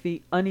to break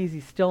the uneasy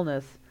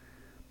stillness,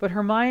 but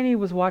Hermione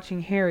was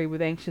watching Harry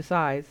with anxious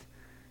eyes,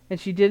 and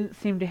she didn't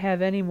seem to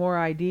have any more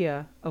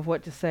idea of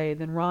what to say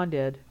than Ron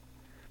did.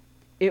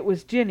 It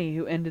was Ginny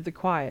who ended the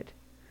quiet.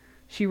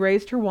 She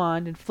raised her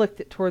wand and flicked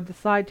it toward the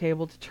side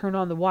table to turn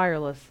on the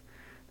wireless,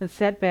 then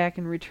sat back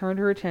and returned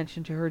her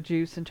attention to her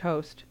juice and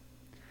toast.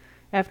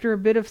 After a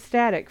bit of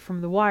static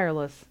from the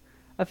wireless,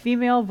 a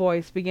female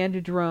voice began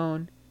to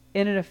drone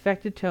in an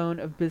affected tone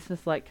of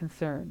businesslike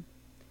concern.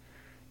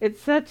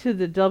 "It's set to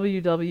the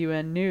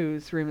WWN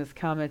News," Remus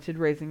commented,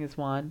 raising his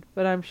wand,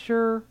 "but I'm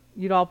sure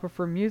you'd all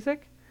prefer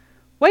music?"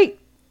 "Wait!"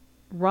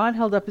 Ron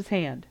held up his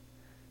hand.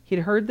 He'd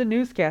heard the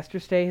newscaster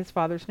say his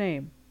father's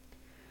name.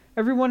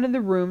 Everyone in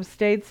the room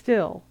stayed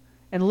still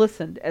and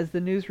listened as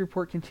the news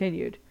report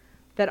continued.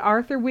 That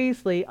Arthur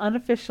Weasley,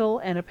 unofficial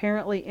and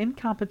apparently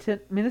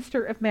incompetent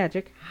Minister of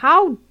Magic—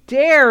 "How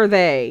dare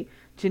they!"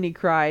 Ginny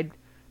cried,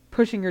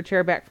 pushing her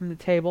chair back from the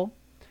table.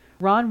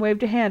 Ron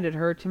waved a hand at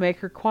her to make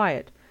her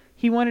quiet.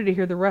 He wanted to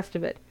hear the rest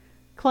of it.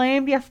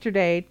 "Claimed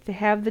yesterday to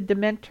have the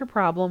Dementor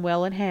problem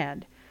well in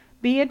hand.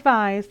 Be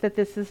advised that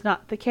this is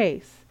not the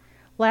case.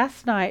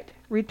 Last night,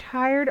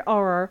 retired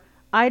Auror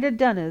Ida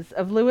Dunnes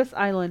of Lewis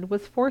Island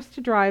was forced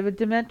to drive a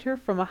Dementor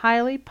from a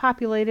highly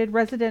populated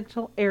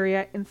residential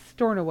area in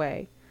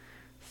Stornoway."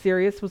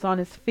 Sirius was on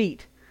his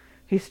feet.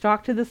 He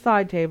stalked to the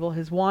side table,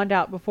 his wand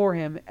out before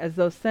him, as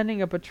though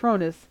sending a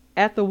Patronus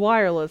at the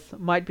wireless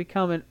might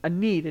become a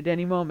need at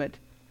any moment.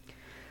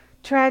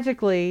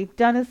 "Tragically,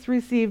 Dunnes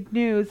received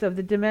news of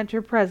the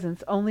Dementor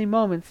presence only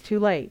moments too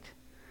late."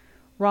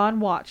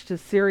 Ron watched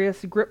as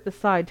Sirius gripped the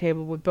side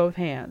table with both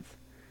hands.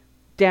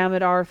 "Damn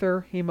it,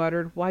 Arthur," he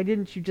muttered. "Why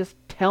didn't you just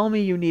tell me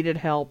you needed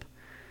help?"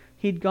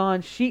 He'd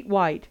gone sheet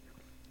white,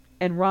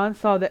 and Ron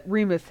saw that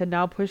Remus had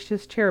now pushed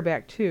his chair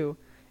back too,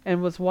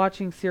 and was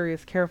watching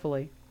Sirius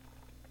carefully.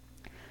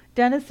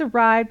 "Dunnes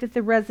arrived at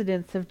the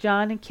residence of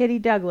John and Kitty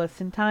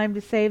Douglas in time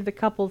to save the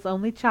couple's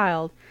only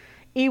child,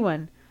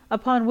 Ewan,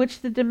 upon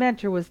which the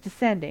Dementor was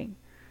descending.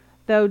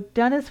 Though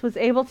Dunnes was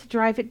able to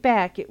drive it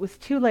back, it was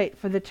too late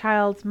for the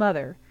child's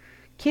mother.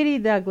 Kitty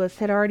Douglas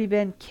had already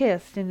been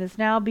kissed and is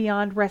now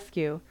beyond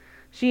rescue.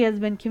 She has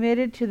been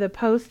committed to the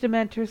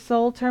post-Dementor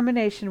soul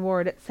termination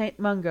ward at St.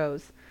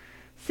 Mungo's.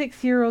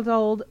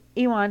 6-year-old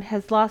Ewan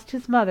has lost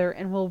his mother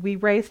and will be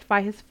raised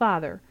by his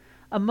father,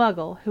 a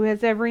Muggle who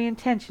has every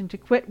intention to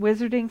quit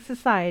Wizarding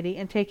Society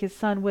and take his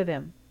son with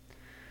him."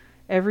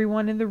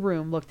 Everyone in the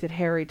room looked at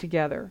Harry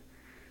together.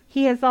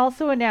 "He has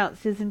also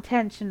announced his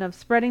intention of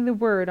spreading the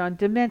word on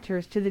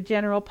Dementors to the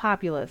general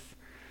populace.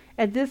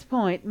 At this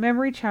point,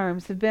 memory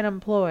charms have been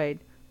employed."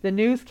 The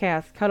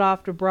newscast cut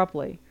off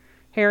abruptly.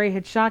 Harry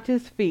had shot to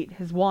his feet,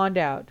 his wand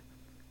out.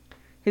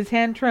 His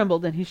hand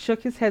trembled, and he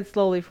shook his head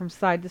slowly from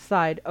side to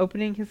side,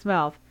 opening his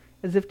mouth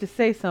as if to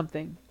say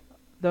something,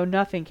 though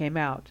nothing came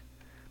out.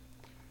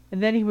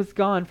 And then he was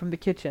gone from the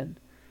kitchen.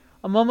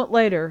 A moment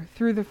later,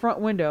 through the front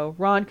window,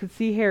 Ron could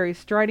see Harry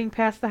striding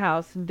past the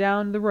house and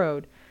down the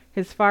road,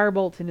 his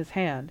firebolt in his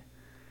hand.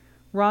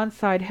 Ron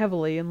sighed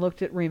heavily and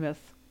looked at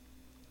Remus.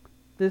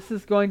 "This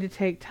is going to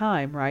take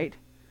time, right?"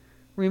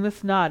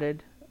 Remus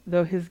nodded,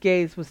 though his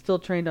gaze was still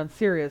trained on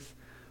Sirius,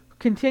 who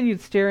continued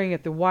staring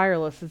at the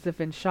wireless as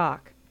if in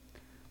shock.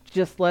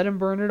 "Just let him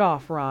burn it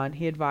off, Ron,"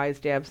 he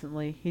advised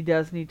absently. "He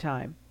does need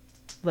time.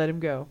 Let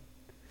him go."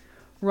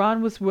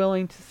 Ron was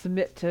willing to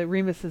submit to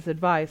Remus's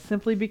advice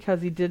simply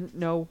because he didn't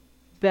know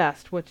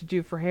best what to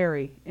do for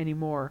Harry any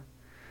more.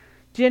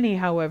 Ginny,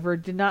 however,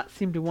 did not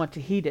seem to want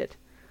to heed it.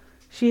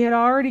 She had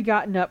already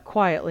gotten up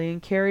quietly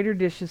and carried her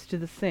dishes to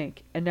the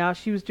sink, and now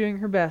she was doing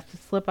her best to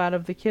slip out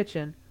of the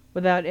kitchen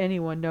without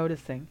anyone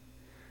noticing.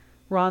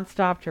 Ron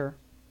stopped her.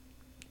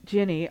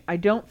 "Ginny, I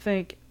don't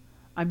think—"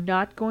 "I'm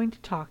not going to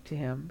talk to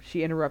him,"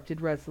 she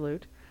interrupted,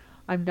 resolute.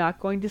 "I'm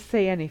not going to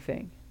say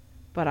anything,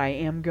 but I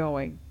am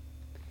going."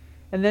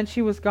 And then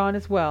she was gone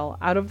as well,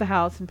 out of the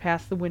house and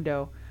past the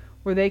window,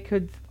 where they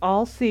could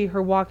all see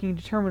her walking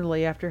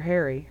determinedly after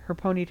Harry, her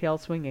ponytail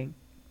swinging.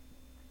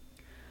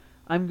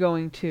 "I'm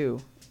going too,"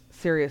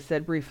 Sirius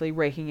said briefly,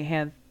 raking a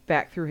hand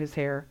back through his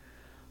hair.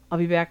 "I'll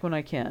be back when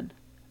I can."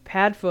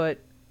 "Padfoot,"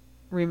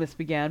 Remus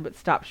began, but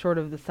stopped short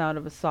of the sound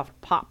of a soft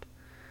pop.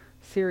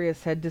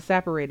 Sirius had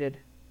disapparated.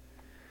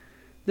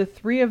 The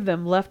three of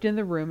them, left in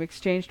the room,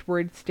 exchanged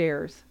worried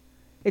stares.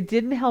 It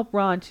didn't help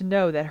Ron to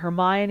know that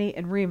Hermione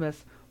and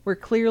Remus were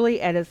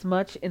clearly at as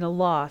much in a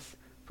loss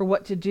for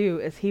what to do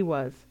as he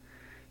was.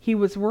 He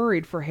was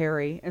worried for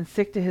Harry, and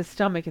sick to his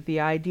stomach at the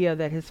idea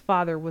that his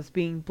father was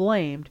being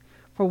blamed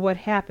for what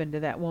happened to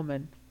that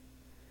woman.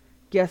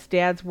 "Guess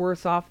Dad's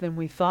worse off than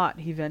we thought,"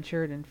 he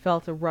ventured, and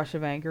felt a rush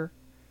of anger.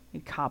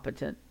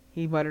 "Incompetent,"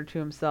 he muttered to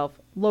himself.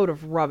 "Load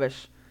of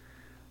rubbish."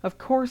 "Of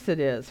course it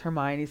is,"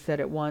 Hermione said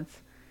at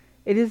once.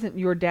 "It isn't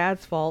your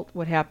Dad's fault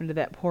what happened to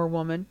that poor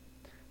woman.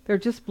 They're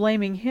just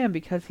blaming him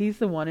because he's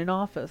the one in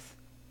office."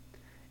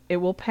 "It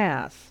will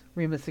pass,"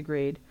 Remus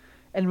agreed,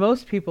 "and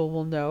most people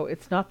will know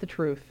it's not the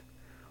truth.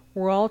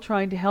 We're all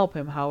trying to help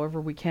him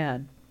however we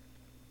can."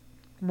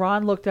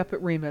 Ron looked up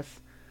at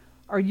Remus.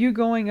 "Are you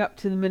going up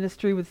to the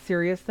ministry with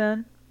Sirius,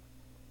 then?"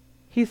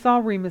 He saw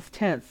Remus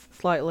tense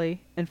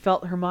slightly and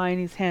felt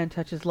Hermione's hand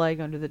touch his leg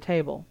under the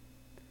table.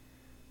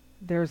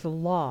 "There's a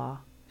law,"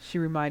 she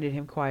reminded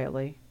him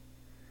quietly.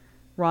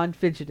 Ron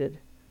fidgeted.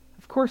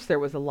 Of course there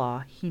was a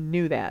law. He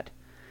knew that.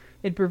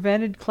 It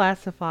prevented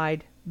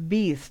classified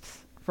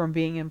beasts from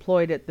being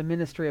employed at the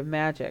Ministry of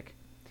Magic.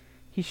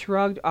 He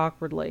shrugged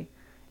awkwardly,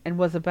 and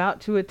was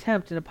about to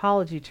attempt an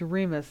apology to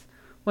Remus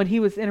when he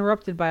was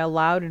interrupted by a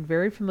loud and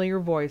very familiar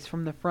voice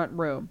from the front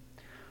room.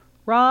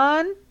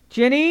 "Ron?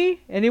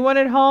 Ginny? Anyone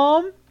at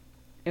home?"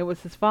 It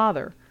was his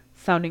father,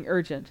 sounding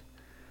urgent.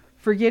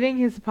 Forgetting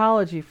his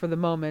apology for the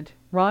moment,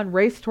 Ron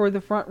raced toward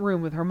the front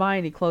room with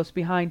Hermione close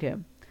behind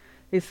him.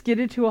 They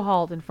skidded to a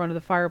halt in front of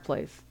the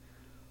fireplace.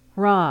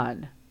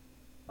 "Ron!"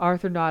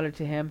 Arthur nodded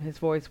to him, his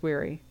voice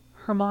weary.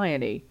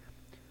 "Hermione.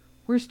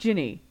 Where's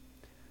Ginny?"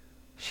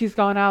 "She's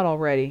gone out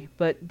already.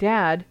 But,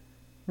 Dad,"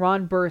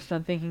 Ron burst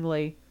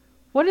unthinkingly,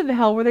 "what in the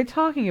hell were they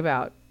talking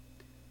about?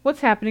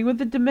 What's happening with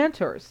the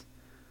Dementors?"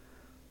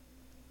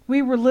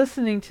 "We were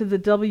listening to the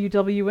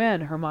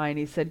WWN,"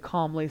 Hermione said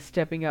calmly,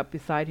 stepping up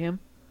beside him.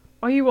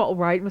 "Are you all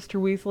right, Mr.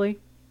 Weasley?"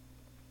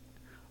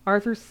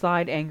 Arthur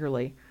sighed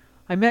angrily.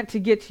 "I meant to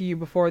get to you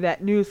before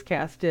that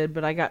newscast did,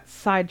 but I got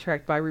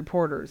sidetracked by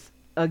reporters.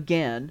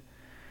 Again.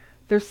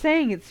 They're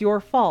saying it's your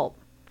fault."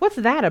 "What's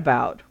that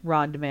about?"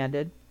 Ron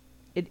demanded.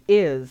 "It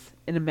is,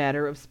 in a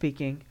manner of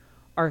speaking,"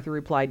 Arthur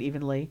replied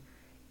evenly.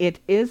 "It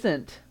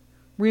isn't."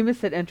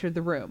 Remus had entered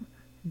the room.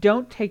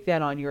 "Don't take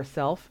that on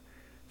yourself.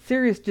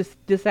 Sirius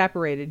just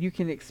disapparated. You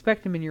can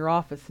expect him in your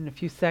office in a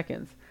few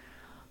seconds.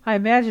 I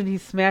imagine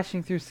he's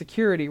smashing through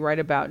security right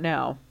about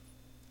now."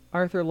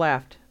 Arthur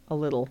laughed a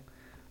little.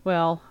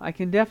 "Well, I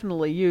can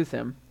definitely use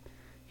him."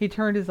 He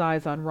turned his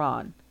eyes on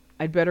Ron.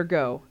 "I'd better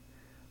go.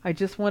 I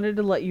just wanted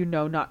to let you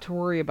know not to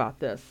worry about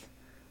this.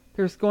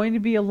 There's going to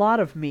be a lot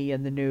of me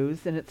in the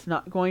news, and it's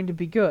not going to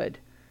be good,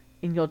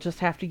 and you'll just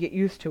have to get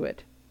used to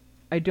it.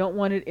 I don't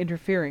want it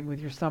interfering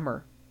with your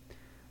summer."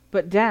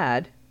 "But,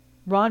 Dad,"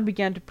 Ron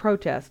began to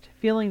protest,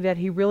 feeling that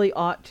he really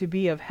ought to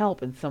be of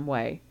help in some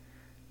way.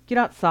 "Get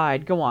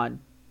outside, go on,"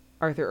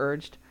 Arthur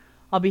urged.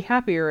 "I'll be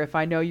happier if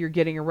I know you're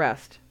getting a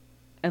rest.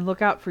 And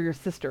look out for your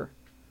sister."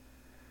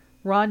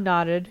 Ron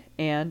nodded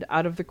and,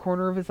 out of the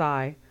corner of his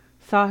eye,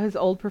 saw his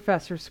old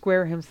professor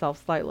square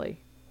himself slightly.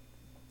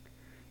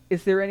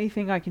 "Is there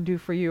anything I can do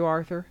for you,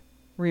 Arthur?"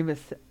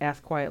 Remus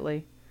asked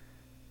quietly.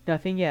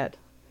 "Nothing yet.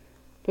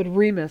 But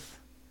Remus,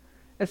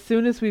 as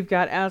soon as we've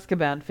got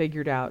Azkaban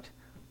figured out,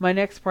 my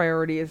next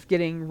priority is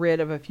getting rid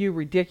of a few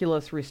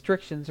ridiculous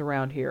restrictions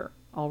around here.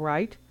 All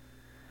right?"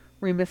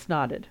 Remus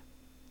nodded.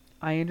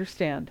 "I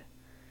understand.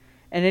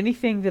 And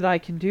anything that I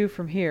can do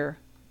from here,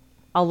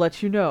 I'll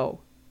let you know."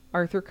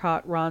 Arthur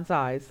caught Ron's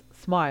eyes,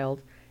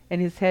 smiled,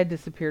 and his head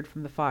disappeared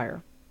from the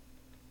fire.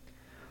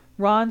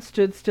 Ron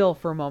stood still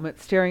for a moment,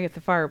 staring at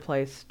the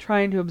fireplace,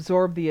 trying to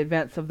absorb the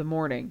events of the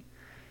morning.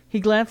 He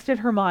glanced at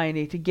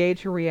Hermione to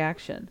gauge her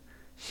reaction.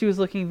 She was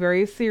looking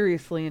very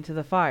seriously into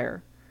the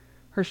fire.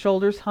 Her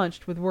shoulders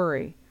hunched with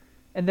worry,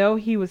 and though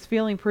he was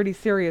feeling pretty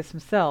serious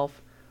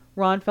himself,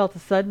 Ron felt a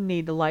sudden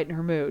need to lighten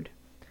her mood.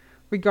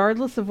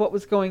 Regardless of what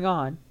was going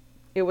on,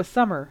 it was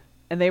summer,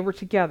 and they were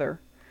together.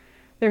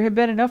 There had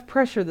been enough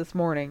pressure this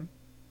morning.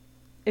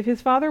 If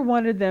his father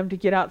wanted them to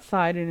get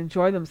outside and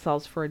enjoy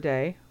themselves for a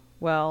day,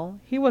 well,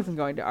 he wasn't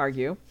going to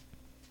argue.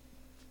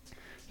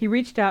 He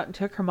reached out and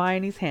took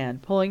Hermione's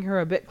hand, pulling her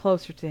a bit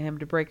closer to him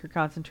to break her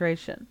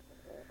concentration.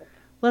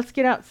 "Let's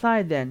get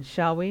outside then,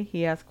 shall we?"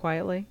 he asked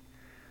quietly.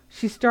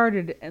 She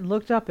started and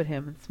looked up at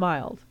him and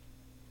smiled.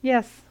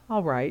 "Yes,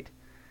 all right.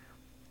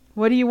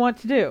 What do you want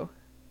to do?"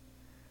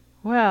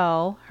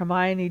 "Well,"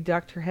 Hermione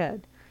ducked her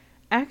head.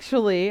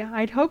 "Actually,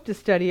 I'd hoped to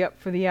study up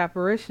for the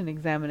apparition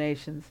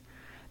examinations.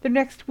 They're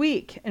next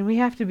week, and we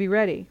have to be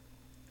ready."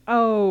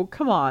 "Oh,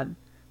 come on.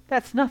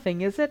 That's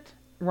nothing, is it?"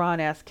 Ron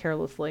asked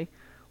carelessly.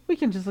 "We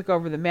can just look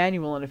over the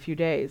manual in a few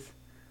days."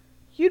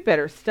 "You'd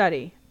better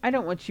study. I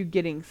don't want you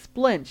getting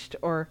splinched,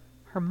 or—"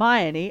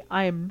 "Hermione,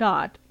 I am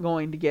not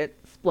going to get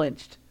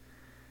splinched."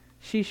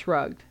 She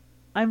shrugged.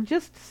 "I'm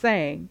just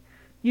saying,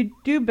 you'd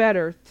do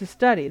better to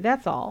study,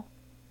 that's all."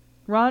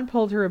 Ron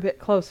pulled her a bit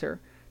closer,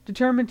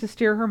 determined to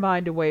steer her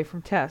mind away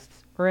from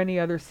tests or any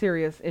other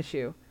serious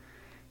issue.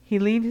 He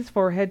leaned his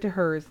forehead to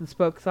hers and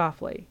spoke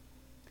softly.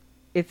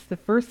 "It's the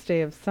first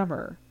day of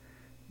summer.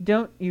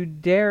 Don't you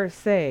dare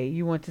say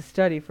you want to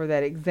study for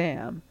that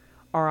exam,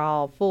 or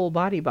I'll full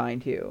body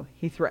bind you,"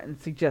 he threatened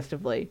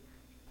suggestively.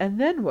 "And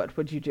then what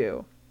would you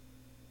do?"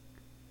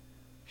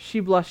 She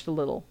blushed a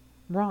little.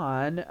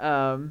 Ron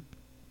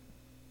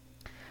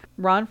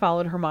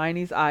followed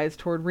Hermione's eyes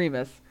toward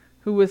Remus,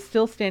 who was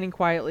still standing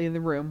quietly in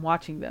the room,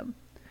 watching them.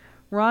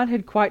 Ron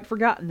had quite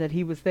forgotten that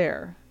he was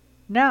there.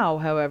 Now,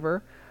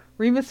 however,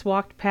 Remus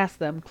walked past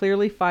them,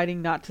 clearly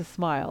fighting not to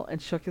smile,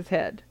 and shook his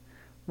head.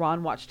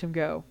 Ron watched him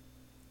go.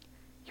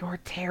 "You're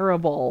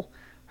terrible,"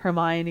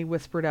 Hermione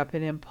whispered up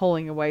at him,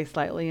 pulling away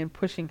slightly and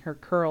pushing her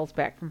curls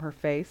back from her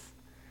face.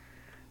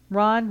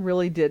 Ron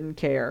really didn't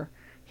care.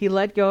 He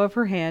let go of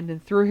her hand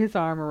and threw his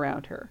arm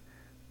around her.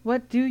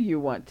 "What do you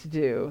want to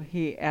do?"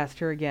 he asked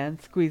her again,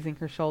 squeezing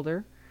her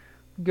shoulder.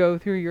 "Go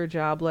through your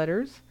job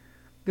letters?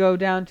 Go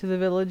down to the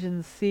village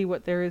and see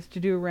what there is to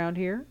do around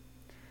here?"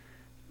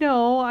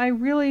 "No, I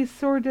really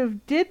sort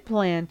of did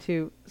plan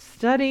to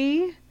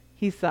study,"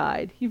 he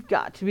sighed. "You've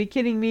got to be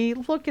kidding me.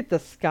 Look at the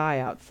sky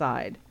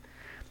outside."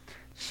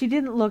 She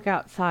didn't look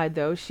outside,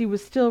 though. She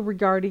was still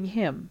regarding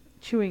him,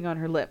 chewing on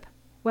her lip.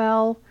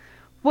 "Well,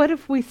 what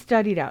if we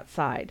studied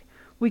outside?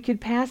 We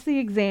could pass the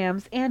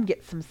exams and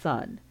get some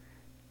sun.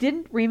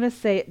 Didn't Remus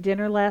say at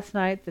dinner last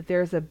night that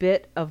there's a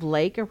bit of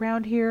lake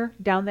around here,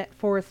 down that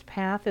forest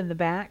path in the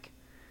back?"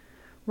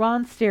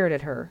 Ron stared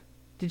at her.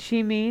 Did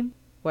she mean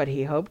what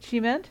he hoped she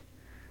meant?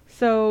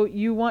 "So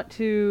you want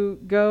to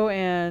go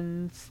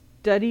and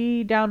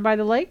study down by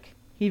the lake?"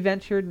 he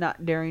ventured,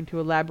 not daring to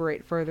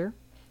elaborate further.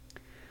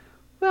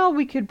 "Well,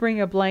 we could bring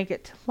a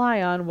blanket to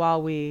lie on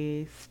while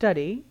we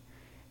study,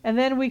 and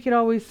then we could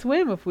always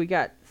swim if we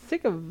got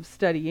sick of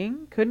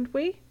studying, couldn't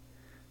we?"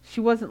 She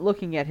wasn't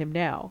looking at him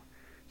now.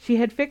 She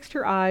had fixed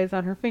her eyes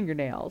on her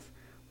fingernails,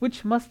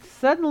 which must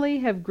suddenly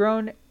have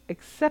grown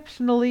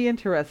exceptionally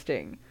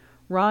interesting.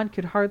 Ron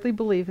could hardly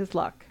believe his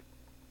luck.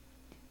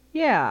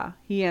 "Yeah,"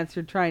 he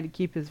answered, trying to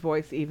keep his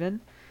voice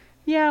even.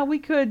 "Yeah, we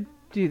could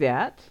do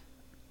that."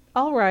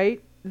 "All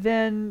right,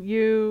 then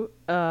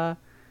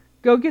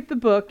go get the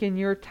book and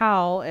your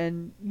towel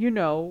and,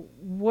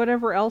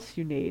 whatever else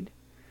you need.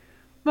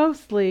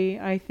 Mostly,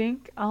 I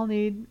think, I'll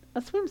need a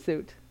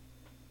swimsuit."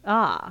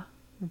 "Ah."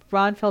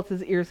 Ron felt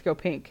his ears go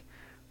pink.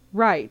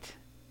 "Right.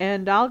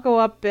 And I'll go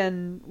up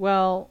and,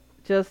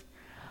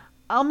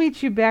 I'll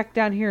meet you back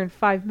down here in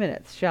 5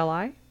 minutes, shall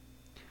I?"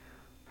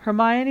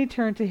 Hermione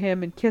turned to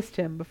him and kissed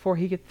him before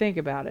he could think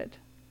about it.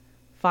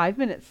 "5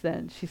 minutes,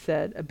 then," she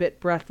said, a bit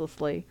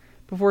breathlessly,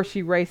 before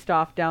she raced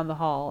off down the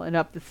hall and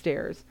up the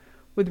stairs,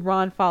 with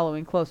Ron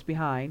following close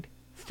behind,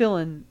 still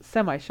in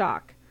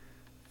semi-shock.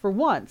 For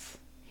once,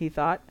 he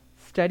thought,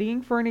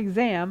 studying for an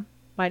exam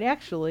might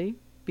actually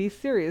be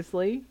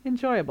seriously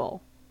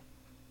enjoyable.